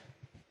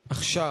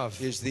עכשיו,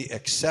 is the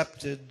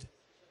accepted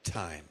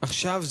time.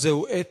 עכשיו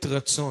זהו עת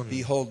רצון.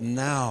 Behold,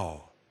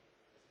 now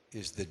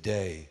is the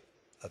day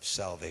of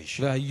salvation.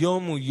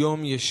 והיום הוא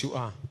יום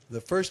ישועה. The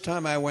first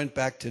time I went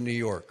back to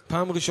New York,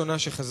 פעם ראשונה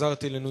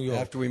שחזרתי לניו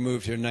יורק, after we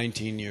moved here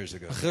 19 years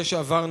ago, אחרי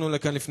שעברנו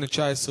לכאן לפני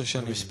 19 I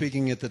שנים, was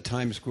speaking at the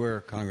Times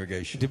Square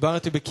congregation.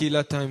 דיברתי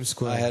בקהילת טיים I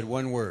סקוואר. had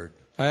one word.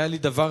 היה לי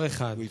דבר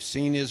אחד, We've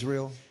seen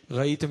Israel.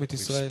 ראיתם את We've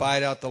ישראל,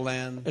 spied out the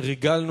land.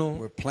 ריגלנו,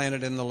 We're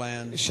planted in the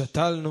land.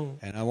 שתלנו,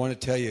 And I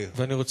want to tell you,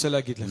 ואני רוצה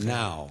להגיד לכם,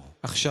 now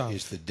עכשיו,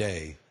 is the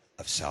day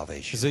of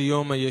salvation. זה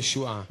יום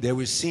הישועה.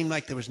 Seemed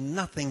like there was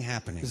nothing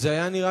happening. זה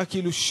היה נראה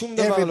כאילו שום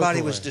דבר לא Everybody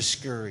קורה. was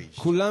discouraged.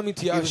 כולם It was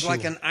התייאשו.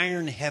 like an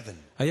iron heaven.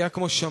 היה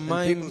כמו And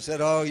שמיים people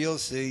said, oh, you'll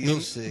see,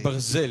 you'll see.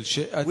 ברזל, We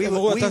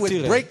שאמרו אתה would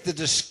תראה. break the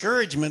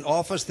discouragement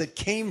off us that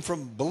came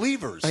from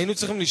believers. היינו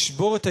צריכים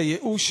לשבור את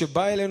הייאוש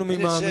שבא אלינו And it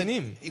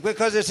ממאמינים. said,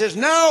 because it says,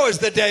 now is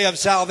the day of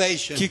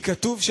salvation. כי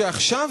כתוב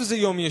שעכשיו זה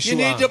יום You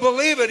ישועה. need to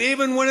believe it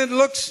even when it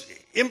looks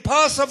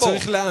impossible.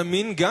 צריך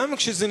להאמין גם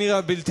כשזה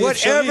נראה בלתי Whatever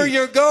אפשרי.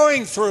 you're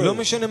going through, לא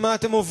משנה מה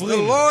אתם the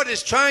עוברים. Lord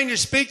is trying to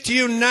speak to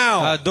you now.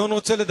 האדון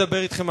רוצה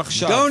לדבר איתכם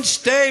עכשיו. Don't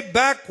stay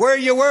back where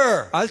you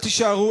were. אל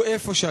תישארו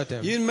איפה שאתם.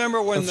 You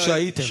remember when איפה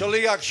שהייתם.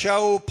 Shaliach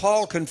Shaul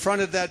Paul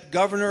confronted that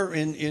governor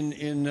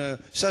in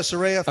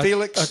Caesarea,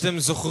 Felix? אתם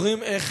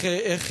זוכרים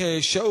איך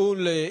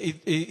שאול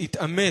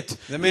התעמת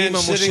The man עם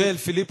המושל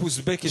פיליפוס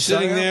Sitting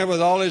בקיסריה? there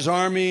with all his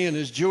army and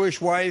his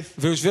Jewish wife,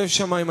 ויושב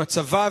שם עם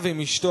הצבא ועם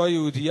אשתו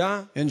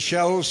היהודייה, and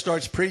Shaul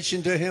starts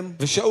preaching to him,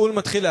 ושאול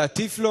מתחיל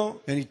להטיף לו,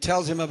 and he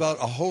tells him about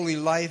a holy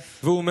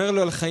life, והוא אומר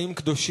לו על חיים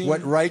קדושים,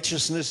 what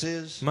righteousness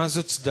is. מה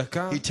זאת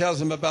צדקה. He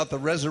tells him about the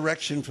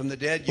resurrection from the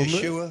dead,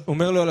 Yeshua. הוא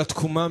אומר לו על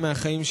התקומה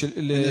מהחיים של, And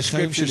the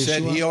לחיים של scripture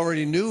said he ישוע,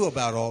 already knew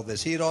about all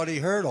this. He had already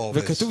heard all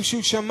this. וכתוב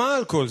שהוא שמע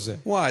על כל זה.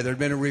 Why? There had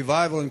been a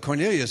revival in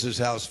Cornelius'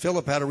 house.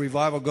 Philip had a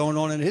revival going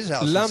on in his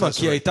house. in למה? כי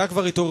Caesarea. הייתה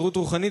כבר התעוררות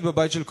רוחנית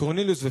בבית של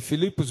קורנליוס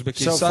ופיליפוס So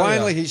בקיסריה.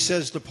 finally he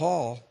says to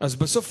Paul, אז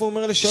בסוף הוא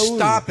אומר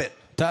לשאול, stop it.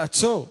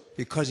 תעצור.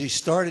 Because he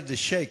started to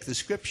shake. The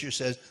scripture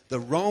says the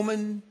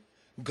Roman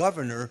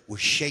governor was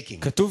shaking.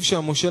 כתוב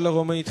שהמושל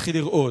הרומאי התחיל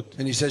לרעוד.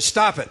 And he says,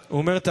 stop it. הוא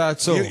אומר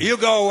תעצור, You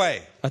go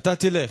away. אתה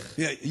תלך,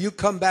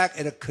 You come back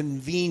at a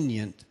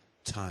convenient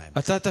time.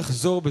 אתה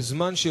תחזור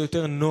בזמן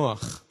שיותר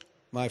נוח.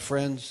 My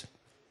friends,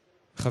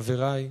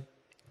 חבריי,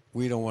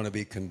 we don't want to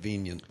be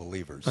convenient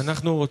believers.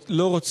 אנחנו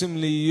לא רוצים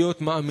להיות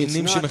It's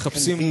מאמינים not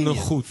שמחפשים convenient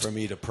נוחות. for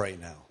me to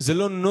pray now. זה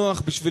לא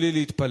נוח בשבילי I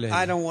להתפלל.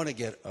 don't want to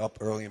get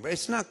up early, but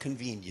it's not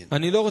convenient.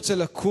 אני לא רוצה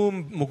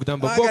לקום מוקדם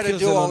I got to בבוקר,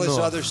 זה do לא all this נוח.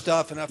 other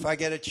stuff, and if I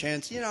get a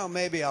chance,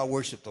 maybe I'll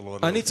worship the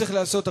Lord. אני צריך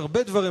לעשות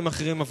הרבה דברים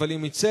אחרים, אבל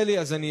אם יצא לי,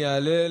 אז אני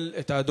אעלל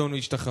את האדון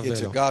וישתחווה It's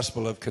a לו. gospel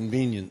of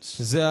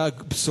convenience. זה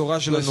הבשורה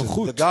של Listen,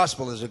 הנוחות. the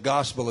gospel is a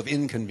gospel of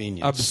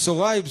inconvenience.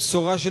 הבשורה היא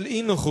בשורה של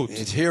אי נוחות.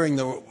 It's hearing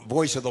the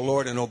voice of the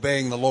Lord and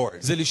obeying the Lord.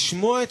 זה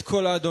לשמוע את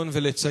קול האדון And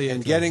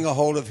ולציית לו. getting a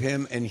hold of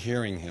him and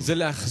hearing him. זה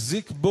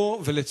להחזיק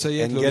בו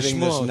ולציית And לו, getting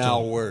לשמוע this now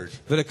אותו. word.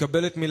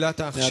 ולקבל את מילת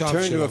Now העכשיו turn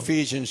to שלו.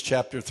 Ephesians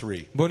chapter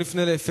 3. בואו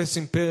נפנה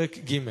לאפסים פרק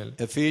ג'.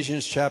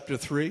 Ephesians chapter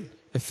 3.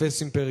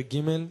 אפסים פרק ג'.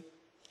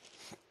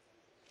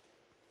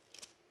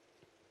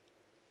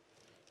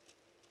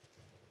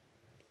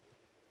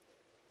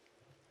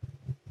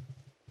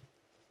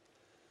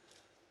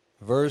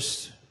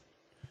 Verse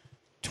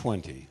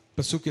 20.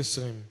 פסוק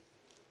 20.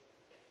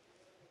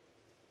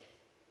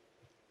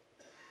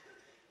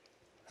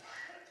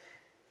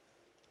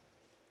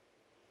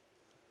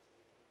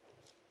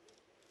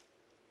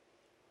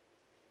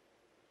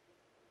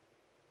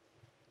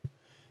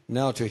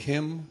 Now to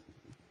him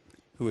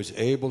who is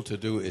able to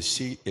do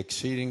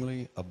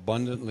exceedingly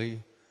abundantly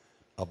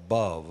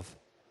above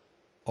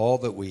all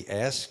that we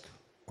ask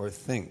or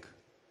think,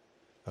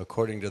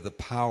 according to the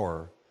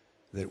power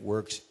that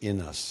works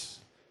in us.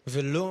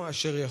 ולא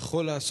אשר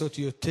יכול לעשות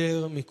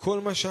יותר מכל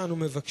מה שאנו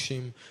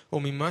מבקשים, או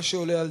ממה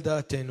שעולה על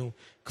דעתנו,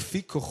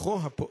 כפי כוחו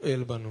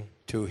הפועל בנו.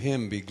 To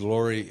him be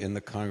glory in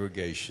the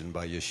congregation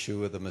by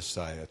Yeshua the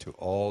Messiah to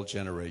all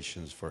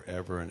generations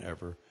forever and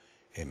ever.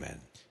 Amen.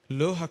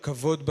 לא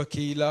הכבוד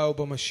בקהילה או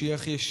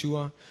במשיח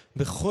ישוע,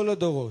 בכל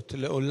הדורות,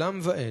 לעולם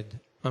ועד.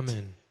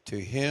 אמן. To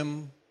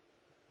him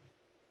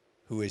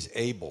who is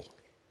able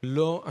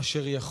לא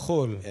אשר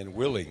יכול and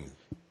willing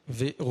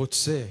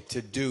ורוצה.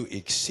 to do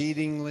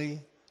exceedingly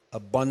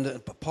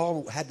abundant.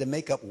 Paul had to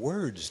make up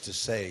words to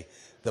say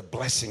the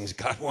blessings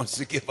God wants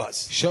to give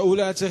us. שאול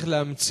היה צריך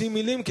להמציא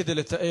מילים כדי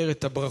לתאר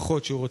את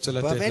הברכות שהוא רוצה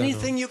לתת But לנו.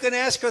 anything you can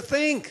ask or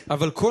think,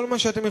 אבל כל מה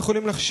שאתם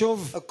יכולים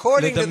לחשוב, according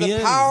to the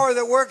לדמיין, power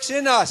that works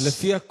in us.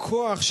 לפי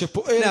הכוח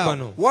שפועל Now,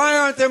 בנו. why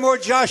aren't there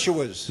more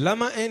Joshuas?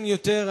 למה אין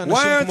יותר Why אנשים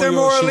aren't כמו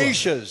there more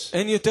יהושע? Elishas?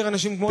 אין יותר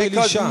אנשים כמו Because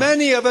אלישע.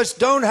 many of us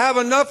don't have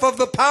enough of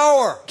the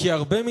power. כי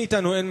הרבה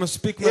מאיתנו אין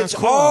מספיק It's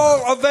מהכוח.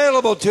 all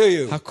available to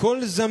you. הכל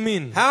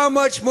זמין. How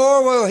much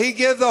more will He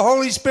give the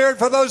Holy Spirit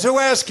for those who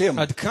ask Him?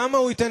 עד כמה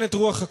הוא ייתן את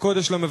רוח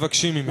הקודש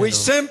למבקשים ממנו? We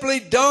simply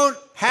don't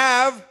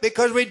have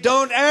because we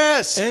don't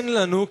ask. אין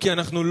לנו כי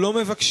אנחנו לא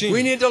מבקשים.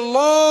 We need to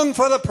long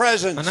for the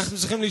presence. אנחנו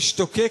צריכים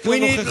להשתוקק We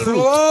need to לנוכחות.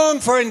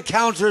 long for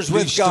encounters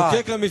with God.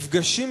 להשתוקק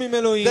למפגשים עם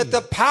אלוהים. That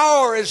the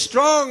power is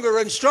stronger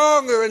and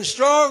stronger and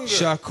stronger.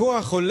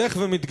 שהכוח הולך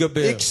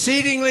ומתגבר.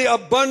 Exceedingly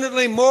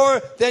abundantly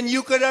more than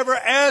you could ever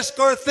ask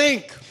or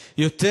think.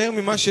 יותר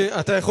ממה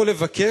שאתה יכול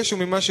לבקש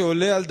וממה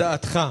שעולה על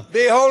דעתך.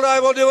 Behold, I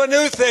will do a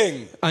new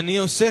thing. אני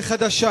עושה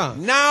חדשה.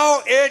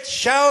 Now it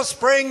shall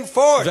spring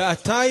forth.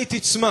 ועתה היא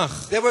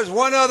תצמח. There was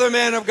one other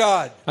man of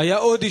God, היה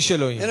עוד איש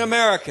אלוהים. an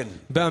American,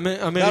 about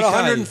באמריקאי.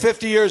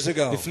 150 years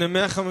ago. לפני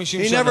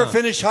 150 He שנה. never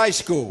finished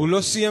high school. הוא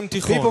לא סיים People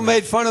תיכון.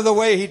 made fun of the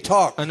way he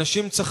talked.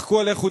 אנשים צחקו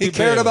על איך הוא He cared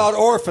דיבר. about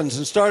orphans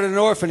and started an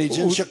orphanage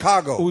in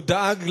Chicago. הוא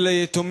דאג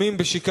ליתומים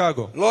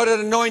בשיקגו. Lord had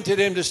anointed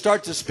him to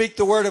start to speak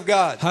the word of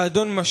God.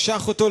 האדון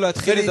משך אותו But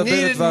להתחיל he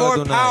לדבר את needed דבר more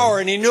אדוני. power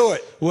and he knew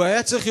it. הוא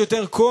היה צריך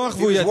יותר כוח He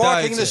והוא was ידע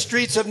walking את the זה.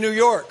 streets of New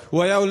York,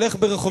 הוא היה הולך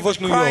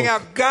ברחובות ניו crying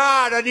יורק. out,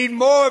 God, I need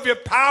more of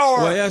your הוא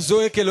power. היה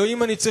זועק,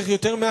 אלוהים אני צריך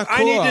יותר I need to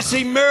מהכוח.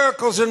 see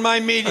miracles in my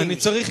אני meetings.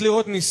 צריך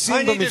לראות ניסים I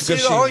need to see the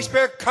במפגשים. Holy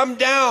Spirit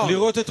come down.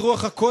 לראות את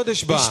רוח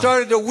הקודש He בה.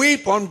 started to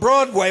weep on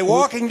Broadway,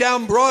 walking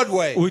down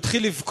Broadway. הוא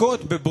התחיל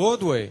לבכות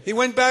בברודווי. He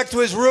went back to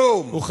his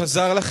room. הוא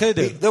חזר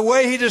לחדר. The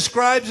way he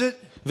describes it,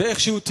 ואיך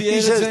שהוא he תיאר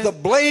את says, זה,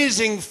 the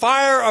blazing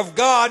fire of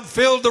God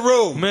filled the הוא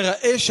room. אומר,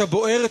 האש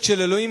הבוערת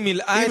של אלוהים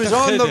מילאה He את was on the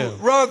החדר.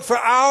 rug for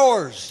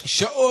hours.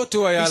 שעות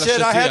הוא היה He על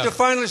said, I had to השטיח.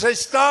 finally say,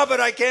 stop it,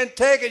 I can't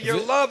take it. Your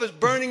love is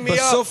burning me up.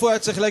 בסוף הוא היה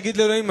צריך להגיד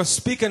לאלוהים,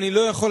 מספיק, אני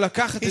לא יכול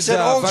לקחת He את said, זה,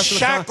 old האהבה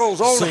שלך shackles,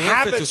 old שורפת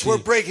habits were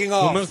אותי. breaking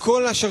הוא אומר, off.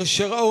 כל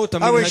השרשראות, I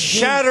was המנהגים,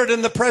 shattered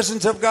in the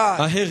presence of God.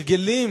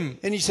 ההרגלים,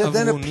 And he said,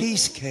 then a עברו,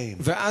 peace came.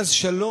 ואז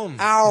שלום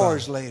בא.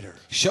 Hours later,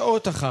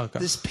 שעות אחר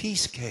כך, this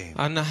peace came.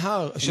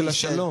 הנהר And של he said,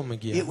 השלום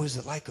הגיע. it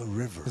was like a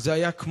river. זה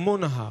היה כמו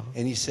נהר.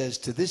 And he says,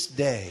 to this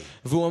day,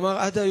 והוא אמר,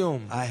 עד היום,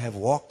 I have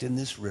walked in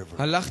this river.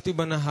 הלכתי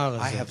בנהר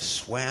I הזה,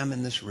 have swam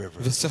in this river.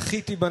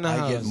 ושחיתי I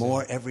בנהר get הזה,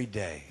 more every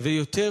day.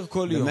 ויותר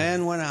כל The יום.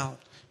 man went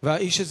out.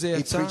 והאיש הזה He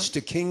יצא, preached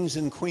to kings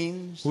and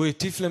queens. הוא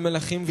הטיף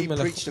למלכים He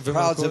preached to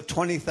crowds of ומלכות,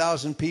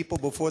 20,000 people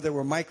before there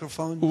were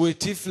microphones. הוא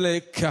הטיף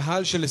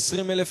לקהל של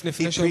 20,000 He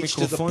לפני שהיו preached to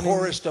the מיקרופונים,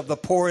 poorest of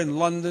the poor in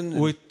London.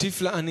 הוא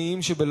הטיף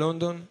לעניים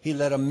שבלונדון, He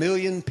led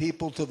 1,000,000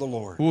 people to the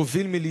Lord. הוא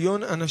הוביל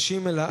 1,000,000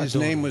 אנשים אל His name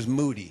האדון. was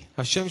Moody.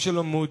 השם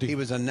שלו He מודי,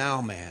 was a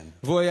now man.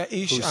 והוא היה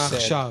איש who said,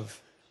 העכשיו,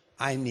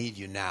 I need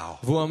you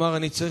now. והוא אמר,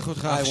 אני צריך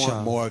אותך I want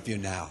עכשיו, more of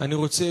you now. אני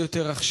רוצה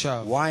יותר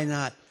עכשיו. Why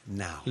not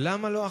now?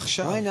 למה לא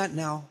עכשיו? Why not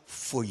now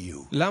for you?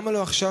 למה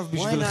לא עכשיו Why not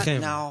בשבילכם?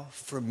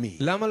 now for me?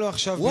 למה לא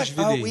עכשיו What are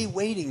בשבילי? we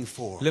waiting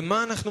for?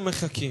 למה אנחנו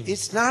מחכים?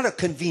 It's not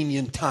a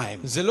convenient time.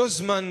 זה לא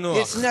זמן נוח.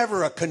 It's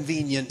never a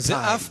convenient זה time.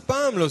 אף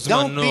פעם לא זמן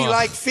Don't be נוח.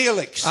 like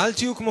Felix. אל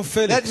תהיו כמו That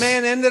פליקס.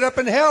 man ended up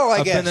in hell, I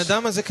הבן guess.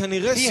 אדם הזה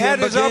כנראה He סיים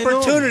had his בגיהנום.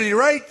 opportunity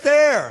right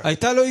there.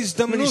 הייתה לו And he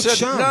הזדמנות said,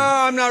 שם. no,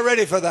 I'm not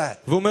ready for that.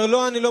 והוא אומר,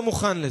 לא, אני לא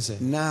מוכן לזה.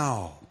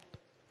 Now,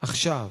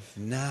 עכשיו,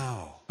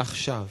 now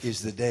עכשיו.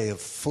 is the day of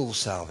full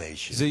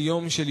salvation. זה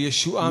יום של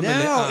ישועה Now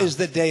מלאה. is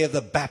the day of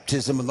the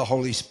baptism of the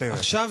Holy Spirit.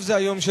 עכשיו זה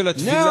היום של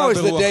הטבילה Now is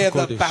the ברוח day of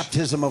the הקודש.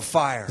 baptism of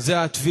fire.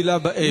 זה הטבילה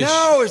באש.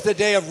 Now is the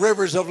day of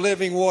rivers of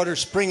living water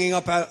springing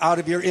up out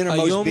of your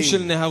innermost היום של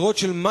being. נהרות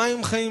של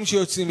מים חיים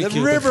שיוצאים The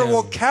river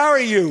will מקרבכם.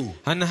 carry you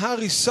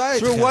הנהר יישא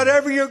through אתכם.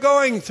 whatever you're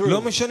going לא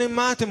through. משנה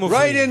מה אתם Right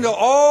עוברים. into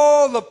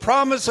all the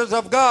promises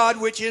of God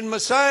which in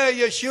Messiah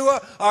Yeshua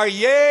are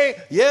yea,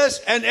 yes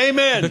and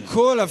amen.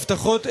 בכל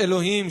הבטחות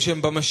אלוהים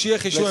שהם במשיח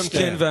ישוע הם Let's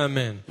כן stand.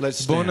 ואמן.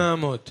 Let's בואו stand.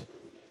 נעמוד.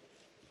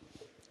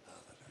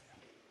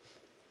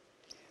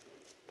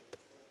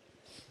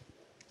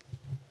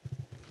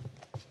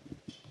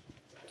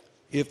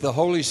 If the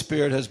Holy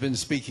Spirit has been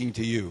speaking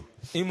to you,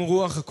 אם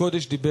רוח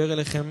הקודש דיבר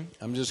אליכם,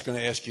 I'm just going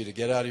to ask you to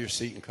get out of your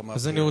seat and come up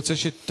אז אני here. רוצה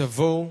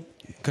שתבואו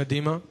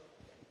קדימה.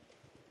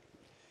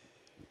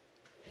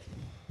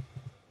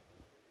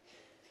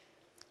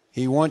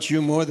 He wants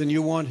you more than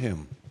you want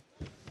him.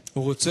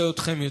 הוא רוצה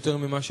אתכם יותר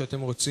ממה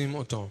שאתם רוצים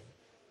אותו.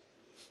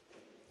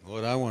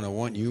 Lord, I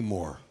want you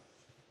more.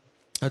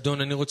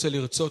 אדון, אני רוצה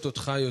לרצות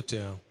אותך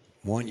יותר.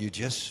 Want you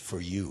just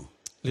for you.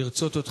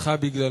 לרצות אותך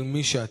בגלל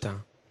מי שאתה.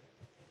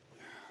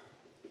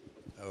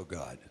 Oh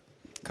God.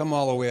 Come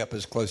all the way up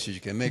as close as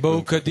you can. Make בואו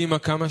room. קדימה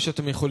כמה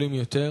שאתם יכולים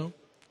יותר.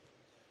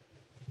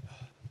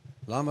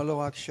 Lama lo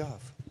akshav.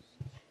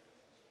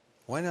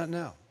 Why not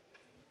now?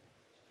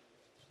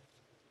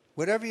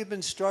 Whatever you've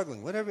been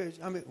struggling,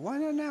 why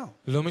not now?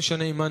 לא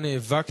משנה עם מה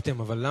נאבקתם,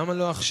 אבל למה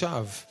לא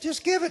עכשיו?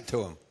 Just give it to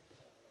him.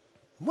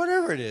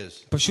 whatever it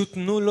is. פשוט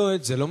תנו לו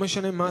את זה, לא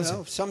משנה מה You זה.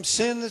 know, some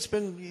sin that's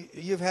been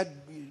you've had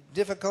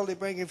difficulty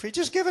breaking free,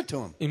 just give it to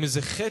him. אם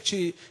איזה חטא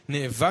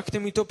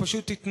שנאבקתם איתו,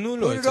 פשוט תיתנו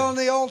לו Put את it זה. on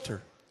the altar.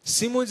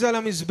 שימו את זה על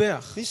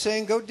המזבח. He's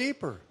saying go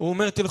deeper. הוא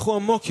אומר, תלכו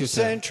עמוק He's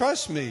יותר. saying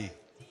trust me.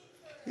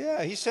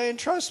 Yeah, he's saying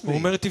trust הוא me.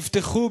 אומר,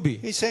 תבטחו בי.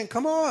 He's saying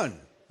come on.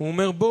 הוא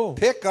אומר, בוא,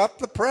 Pick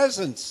up the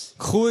presents.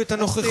 קחו את That's the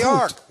הנוכחות.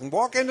 ark and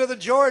walk into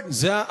the Jordan.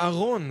 זה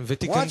הארון, Watch it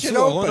ותיכנסו,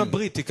 ארון open.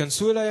 הברית,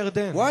 תיכנסו אל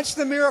הירדן. Watch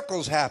the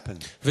miracles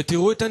happen.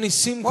 ותראו את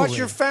הניסים Watch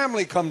קורים. your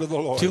family come to the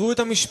Lord. תראו את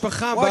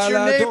המשפחה Watch באה your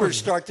לאדון.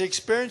 neighbors start to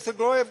experience the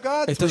glory of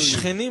God את through you.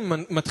 השכנים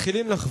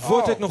מתחילים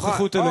לחוות Oh, את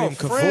נוכחות my- אלוהים, oh,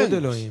 כבוד friends.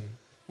 אלוהים.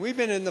 We've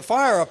been in the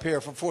fire up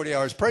here for 40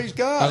 hours. Praise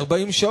God.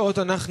 40 שעות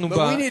אנחנו But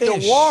we need to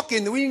באש. walk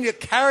in, we need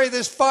to carry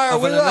this fire with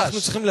אבל אנחנו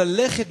us. צריכים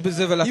ללכת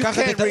בזה You ולקחת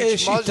can't את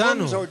האש reach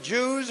איתנו. Muslims or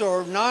Jews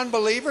or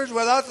non-believers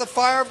without the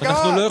fire of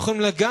אנחנו לא God.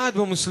 יכולים לגעת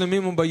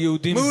במוסלמים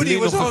וביהודים Moody בלי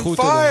was on נוכחות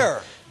fire. אלוהים.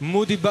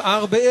 מודי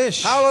בער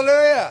באש.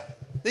 Hallelujah.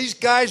 These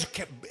guys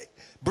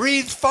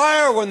breathed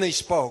fire when they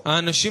spoke.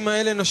 האנשים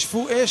האלה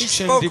נשפו אש He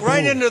כשהם spoke דיברו.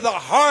 right into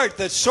the heart.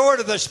 The sword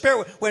of the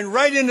Spirit went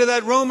right into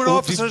that Roman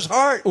officer's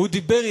heart. הוא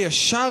דיבר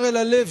ישר אל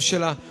הלב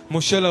של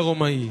המושל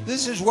הרומאי.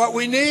 This is what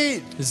we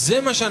need.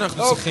 זה מה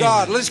שאנחנו Oh צריכים.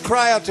 God, let's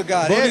cry out to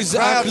God. בוא Hey, cry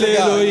נזעק out to God.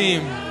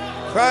 לאלוהים.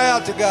 Cry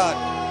out to God.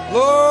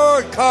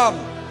 Lord, come.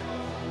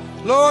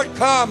 Lord,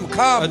 come,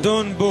 come.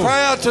 אדון בוא.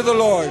 Cry out to the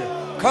Lord.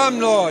 Come,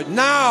 Lord,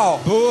 now.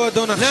 בוא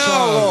אדון Now,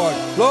 עכשיו.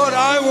 Lord. Lord,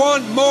 I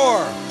want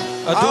more.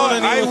 אדון,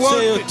 אני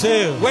רוצה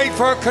יותר. Wait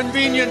for a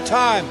convenient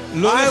time.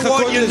 לא I want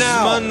לחכות you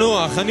לזמן now.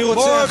 נוח, אני More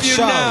רוצה of you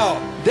עכשיו.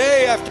 now.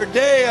 Day after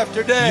day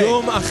after day.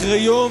 יום אחרי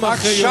יום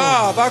אחרי יום.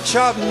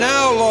 עכשיו,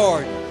 now,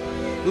 Lord.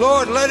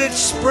 Lord, let it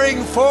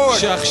spring forth.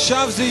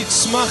 שעכשיו זה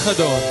יצמח,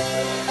 אדון.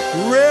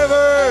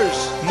 Rivers.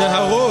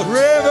 נהרות.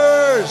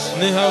 Rivers.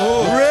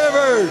 נהרות.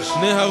 Rivers.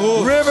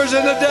 נהרות. Rivers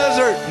in the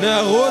desert.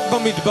 נהרות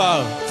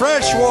במדבר.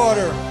 Fresh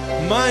water.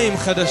 מים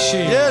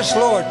חדשים. Yes,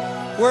 Lord.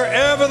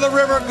 Wherever the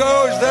river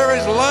goes, there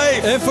is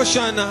life. איפה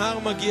שהנהר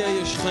מגיע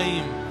יש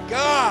חיים.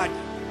 God,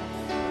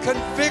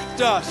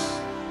 convict us.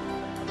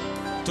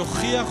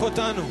 תוכיח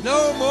אותנו.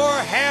 No more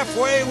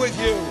halfway with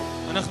you.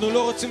 אנחנו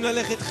לא רוצים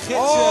ללכת חצי All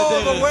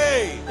the הדרך,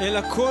 way אלא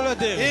כל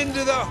הדרך,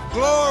 into the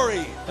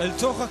glory. אל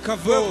תוך We'll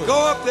הכבוד, go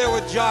up there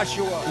with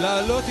Joshua.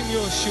 לעלות עם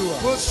יהושע,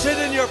 We'll sit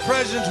in your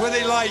presence with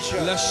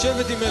Elisha.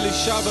 לשבת עם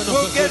אלישע We'll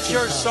בנוכחות get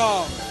your שלך,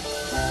 song.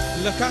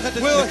 לקחת We'll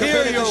hear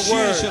לקבל את your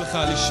השיר word. שלך,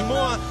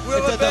 לשמוע We'll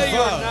את obey you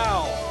הדבר,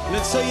 now.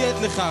 לציית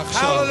לך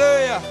עכשיו.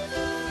 Hallelujah.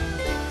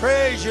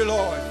 Praise you,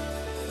 Lord.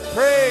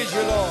 Praise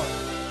you, Lord.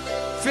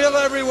 Fill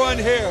everyone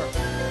here.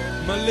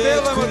 מלא Fill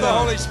את them with the כולם,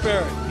 Holy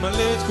Spirit.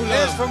 מלא את כולם,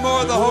 Ask for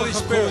more of the Holy ברוח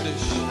Spirit.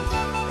 הקודש.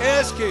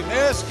 Ask him,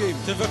 ask him.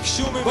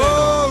 תבקשו ממנו,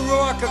 Oh,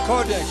 Ruach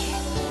HaKodesh.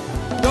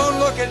 Don't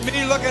look at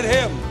me, look at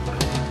him.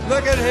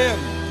 Look at him.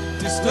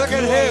 Look at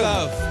תסתכלו him.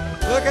 עליו,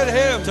 Look at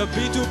him.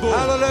 תביטו בו,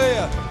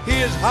 Hallelujah. He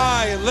is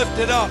high and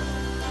lifted up.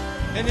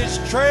 And his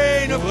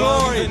train of רב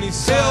glory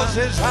ונישא, fills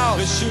his house.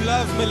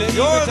 ושוליו מלאים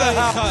You're את the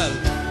house. ההיכל.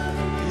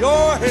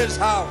 You're his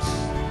house.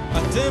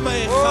 אתם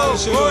ההיכל Oh,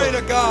 שלו. glory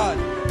to God.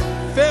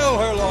 Fill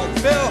her, Lord.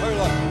 Fill her,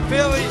 Lord.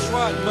 Fill each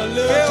one.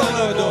 מלא Fill אותנו,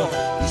 them, אדון.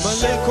 Lord.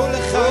 מלא כל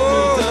אחד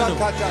Oh, מאיתנו.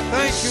 Rakata.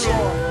 Thank you,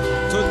 Lord.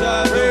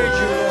 תודה, אדון. Praise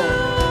you, Lord.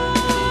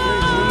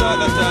 תודה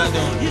אתה,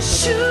 אדון.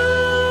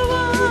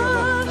 Yeshua,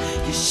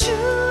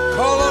 Yeshua,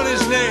 Call on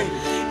his name.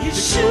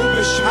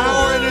 Yeshua,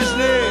 Power in his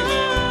name.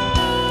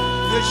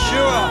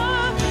 Yeshua.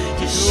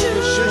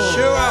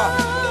 Yeshua.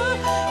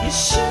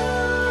 Yeshua,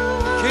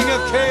 King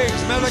of kings.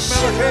 Melech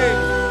Melechim.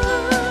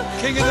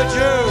 King of the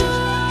Jews.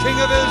 King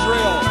of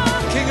Israel.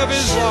 King of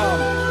Islam.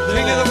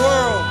 King of the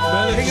world.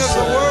 King of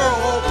the world.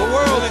 The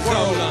world. מלך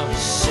העולם.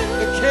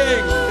 The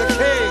King. The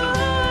King.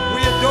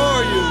 We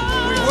adore you.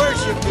 We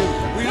worship you.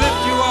 We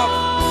lift you up.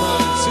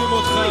 מעריצים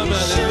אותך,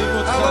 מהללים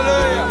אותך,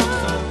 Hallelujah. מלאים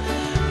אותך.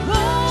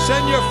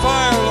 Send your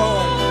fire,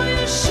 Lord.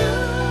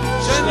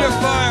 Send your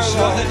fire,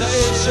 שלח Lord. את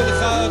האש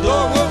שלך, Lord,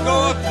 אדון. we'll go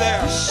up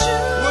there.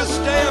 We'll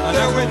stay up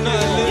there אנחנו with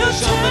נעלה you.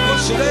 לשם We'll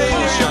stay ונשאר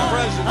near your שם,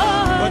 presence.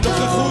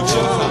 בנוכחות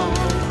שלך.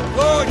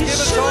 Lord, give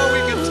us all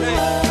we can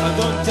take.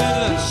 אדון, תן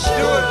לנו.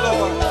 Do it,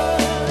 Lord.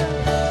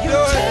 Do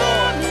it,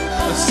 Lord.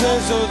 עשה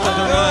זאת, Do it,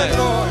 אדוני.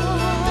 Lord.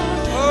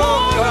 Oh,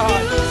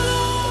 God.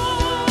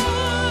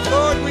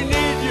 Lord, we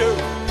need you.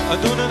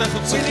 אדון, אנחנו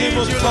צריכים need you,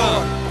 אותך.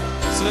 Lord.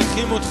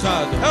 צריכים אותך,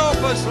 אדון.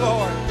 Help us,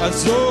 Lord.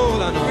 עזור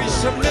לנו. We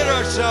submit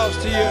ourselves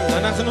to you.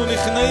 אנחנו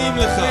נכנעים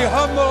לך. We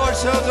humble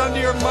ourselves under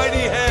your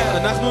mighty hand.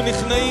 אנחנו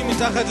נכנעים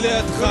מתחת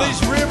לידך.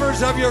 Release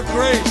rivers of your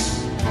grace.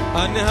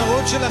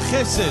 הנהרות של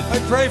החסד. I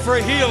pray for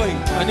healing.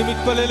 אני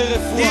מתפלל Heal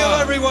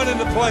לרפואה. everyone in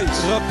the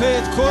place. רפא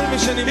את כל מי Heal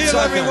שנמצא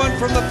כאן. everyone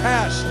from the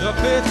past.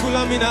 רפא את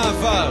כולם מן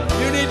העבר.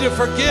 You need to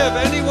forgive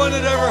anyone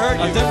that ever hurt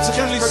you. אתם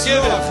צריכים Just forgive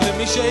לסלוח them.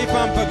 למי שאי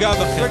פעם פגע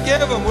בכם.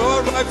 Forgive them,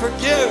 Lord. I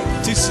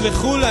forgive.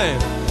 תסלחו להם.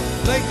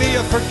 Make me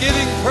a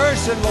forgiving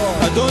person,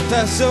 Lord. אדון,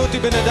 תעשה אותי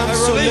בן אדם I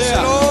release it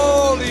סולח.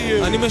 all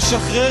to you. אני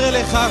משחרר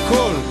אליך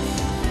הכל.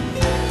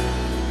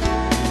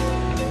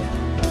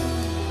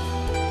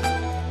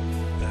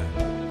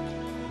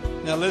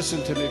 Now listen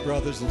to me,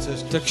 brothers and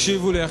sisters.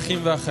 תקשיבו לי אחים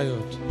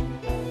ואחיות.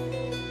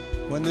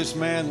 When this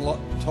man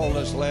told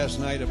us last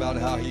night about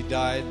how he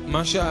died,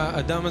 מה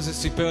שהאדם הזה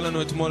סיפר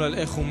לנו אתמול על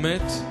איך הוא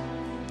מת,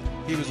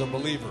 he was a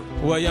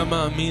believer. הוא היה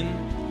מאמין,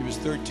 He was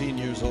 13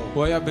 years old.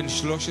 הוא היה בן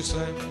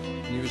 13,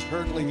 And he was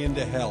hurtling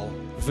into hell.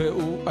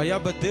 והוא היה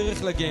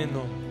בדרך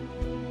לגיהנום.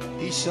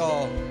 He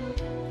saw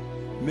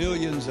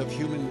millions of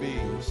human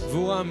beings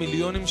והוא ראה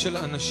מיליונים של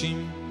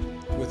אנשים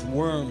with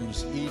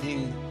worms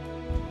eating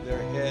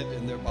their head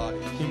and their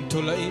bodies עם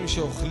תולעים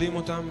שאוכלים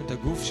אותם, את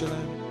הגוף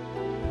שלהם,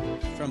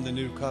 from the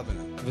new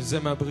covenant. וזה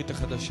מהברית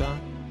החדשה.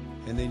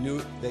 And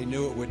they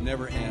knew it would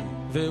never end.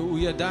 והוא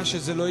ידע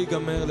שזה לא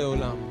ייגמר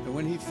לעולם. And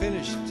when he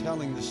finished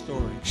telling the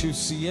story, כשהוא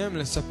סיים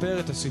לספר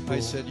את הסיפור, I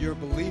said,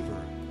 "You're a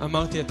believer.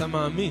 אמרתי, אתה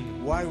מאמין.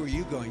 Why were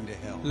you going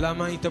to hell?"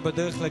 למה היית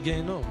בדרך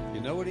לגיהנום?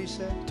 You know what he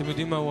said? אתם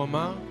יודעים מה הוא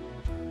אמר?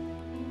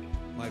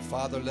 My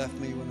father left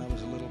me when I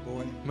was a little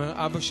boy. אומר,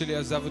 אבא שלי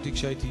עזב אותי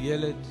כשהייתי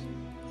ילד,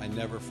 I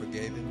never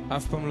forgave him.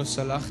 אף פעם לא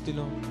סלחתי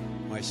לו.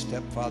 My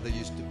stepfather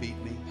used to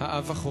beat me.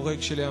 האב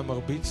החורג שלי היה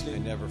מרביץ I לי,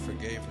 never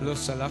forgave him. לא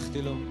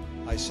סלחתי לו.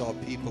 I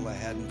saw people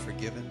I hadn't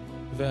forgiven,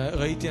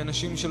 וראיתי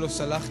אנשים שלא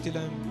סלחתי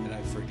להם, and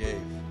I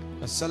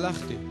forgave. אז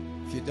סלחתי.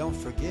 If you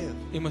don't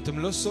forgive, אם אתם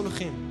לא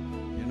סולחים,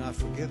 you're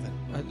not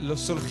forgiven. לא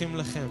סולחים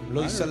לכם,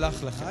 לא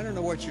יסלח לכם. I don't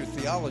know what your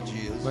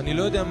theology is, ואני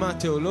לא יודע מה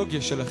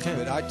התיאולוגיה שלכם,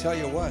 but I tell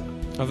you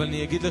what, אבל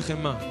אני אגיד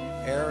לכם מה.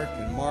 Eric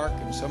and Mark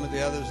and some of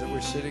the others that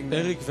were sitting there,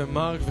 אריק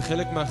ומרק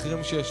וחלק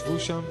מהאחרים שישבו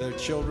שם, their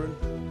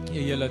children,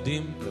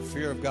 ילדים, the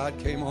fear of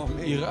God came on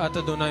me. יראת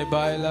אדוני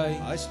באה אליי.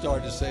 I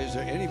started to say, is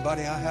there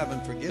anybody I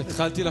haven't forgiven?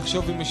 התחלתי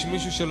לחשוב אם יש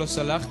מישהו שלא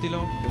סלחתי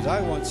לו, Because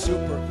I want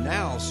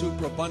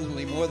super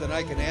abundantly more than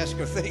I can ask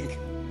or think,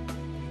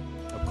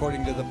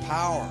 according to the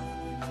power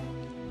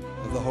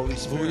of the Holy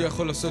והוא Spirit.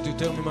 יכול לעשות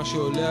יותר ממה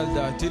שעולה על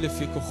דעתי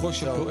לפי כוחו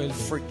שפועל So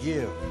בי.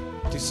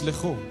 forgive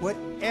תסלחו,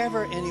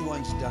 whatever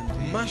anyone's done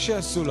to you. מה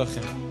שעשו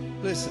לכם.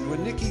 Listen,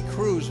 when Nicky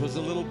Cruz was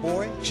a little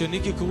boy,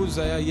 כשניקי קרוז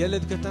היה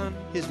ילד קטן,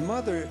 his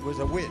mother was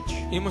a witch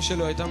אמא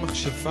שלו הייתה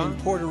מכשפה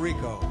in Puerto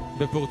Rico.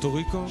 בפורטו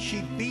ריקו,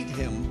 She beat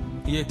him.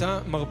 היא הייתה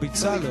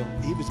מרביצה לו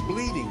He was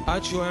bleeding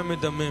עד שהוא היה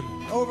מדמם,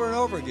 over and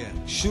over again.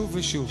 שוב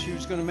ושוב,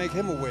 She was going to make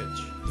him a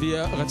witch. והיא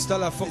רצתה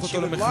להפוך And she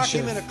אותו would lock him למכשף.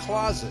 in a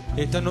closet. היא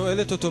הייתה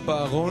נועלת אותו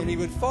בארון, And he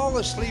would fall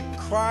asleep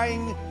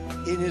crying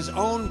in his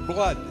own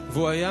blood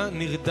והוא היה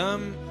נרדם,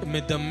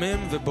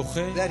 מדמם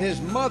ובוכה, that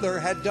his mother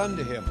had done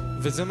to him.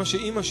 וזה מה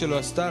שאימא שלו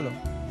עשתה לו.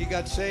 He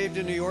got saved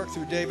in New York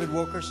through David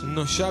Wilkerson.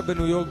 נושע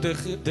בניו יורק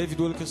דרך דיוויד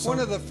One וילקרסון.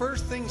 of the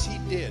first things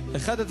he did,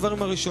 אחד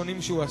הדברים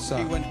הראשונים שהוא עשה,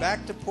 he went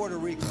back to Puerto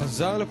Rico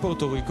חזר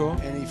לפורטו ריקו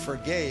and he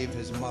forgave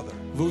his mother.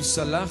 והוא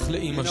סלח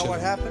לאימא You know שלו. what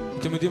happened?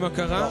 אתם יודעים מה The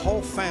קרה?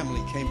 whole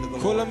family came to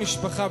the כל Lord.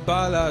 המשפחה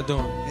באה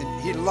לאדון.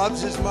 And he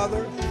loves his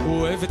mother. הוא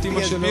אוהב את He אימא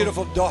has שלו,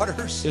 beautiful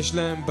daughters. יש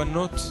להם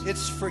בנות,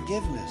 It's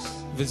forgiveness.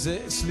 וזה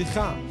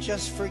סליחה,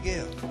 Just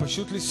forgive.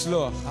 פשוט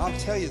לסלוח.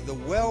 I'll tell you,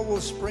 the well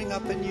will spring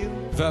up in you.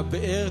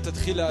 והבאר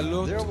תתחיל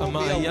לעלות, There will be a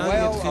המעיין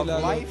well יתחיל of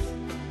לעלות,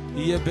 life.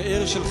 יהיה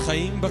באר של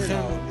חיים You בכם.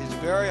 know,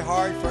 it's very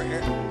hard for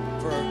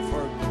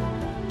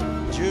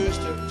Jews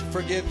to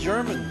forgive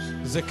Germans.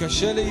 זה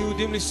קשה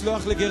ליהודים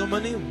לסלוח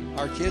לגרמנים.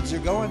 Our kids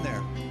are going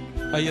there.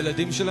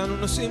 הילדים שלנו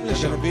נוסעים They're going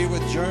לשם, to be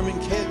with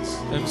German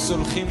kids, הם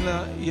סולחים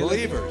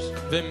לילדים, believers.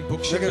 והם They're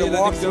פוגשים going to ילדים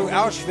walk through גרמנים,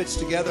 Auschwitz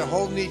together,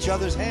 holding each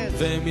other's hands.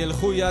 והם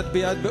ילכו יד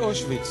ביד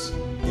באושוויץ.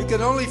 You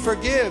can only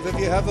forgive if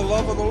you have the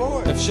love of the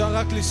Lord. אפשר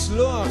רק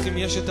לסלוח אם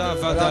יש את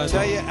אהבת But I'll tell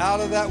האדון. you, out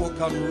of that will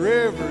come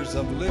rivers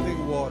of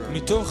living water.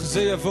 מתוך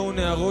זה יבואו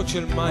נהרות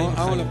של מים I want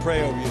חיים. to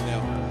pray over you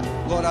now.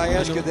 Lord, I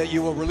ask you that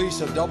you will release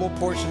a double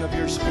portion of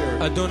your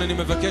spirit אדון, אני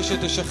מבקש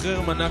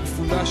שתשחרר מנה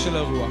כפולה של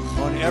הרוח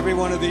on every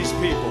one of these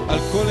people. על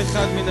כל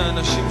אחד מן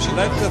האנשים Let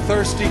שלנו. the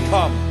thirsty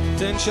come.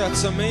 תן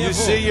שהצמא You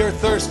see יבוא.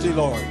 you're thirsty,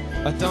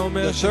 Lord. אתה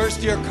אומר The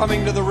thirsty are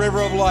coming to the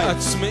river of life.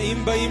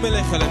 שהצמאים באים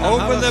אליך לנהר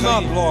Open them up,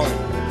 החיים. Lord,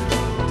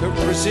 to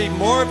receive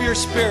more of your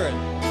spirit,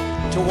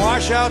 to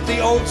wash out the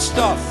old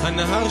stuff,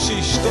 הנהר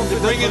שישטוף to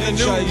את bring in the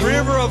הדברים new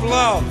שהיו, river of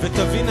love,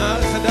 ותביא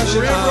נהר חדש the של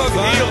river of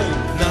אהבה,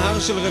 healing, נהר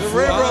של the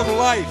river רפואה, of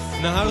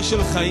life. נהר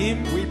של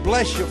חיים. We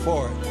bless you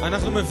for it.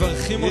 אנחנו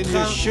מברכים In אותך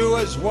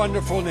Yeshua's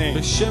wonderful name.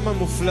 בשם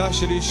המופלא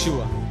של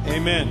ישוע. Amen.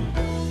 אמן.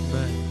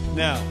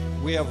 Now,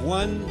 we have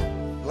one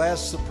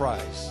last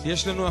surprise.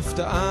 יש לנו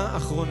הפתעה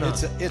אחרונה.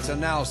 It's a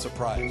now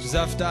surprise. זו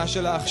הפתעה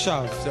של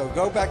העכשיו. So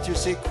go back to your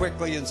seat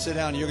quickly and sit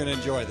down. You're going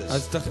to enjoy this.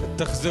 אז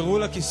תחזרו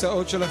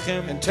לכיסאות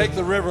שלכם, And take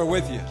the river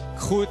with you.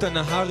 קחו את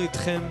הנהר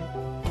איתכם,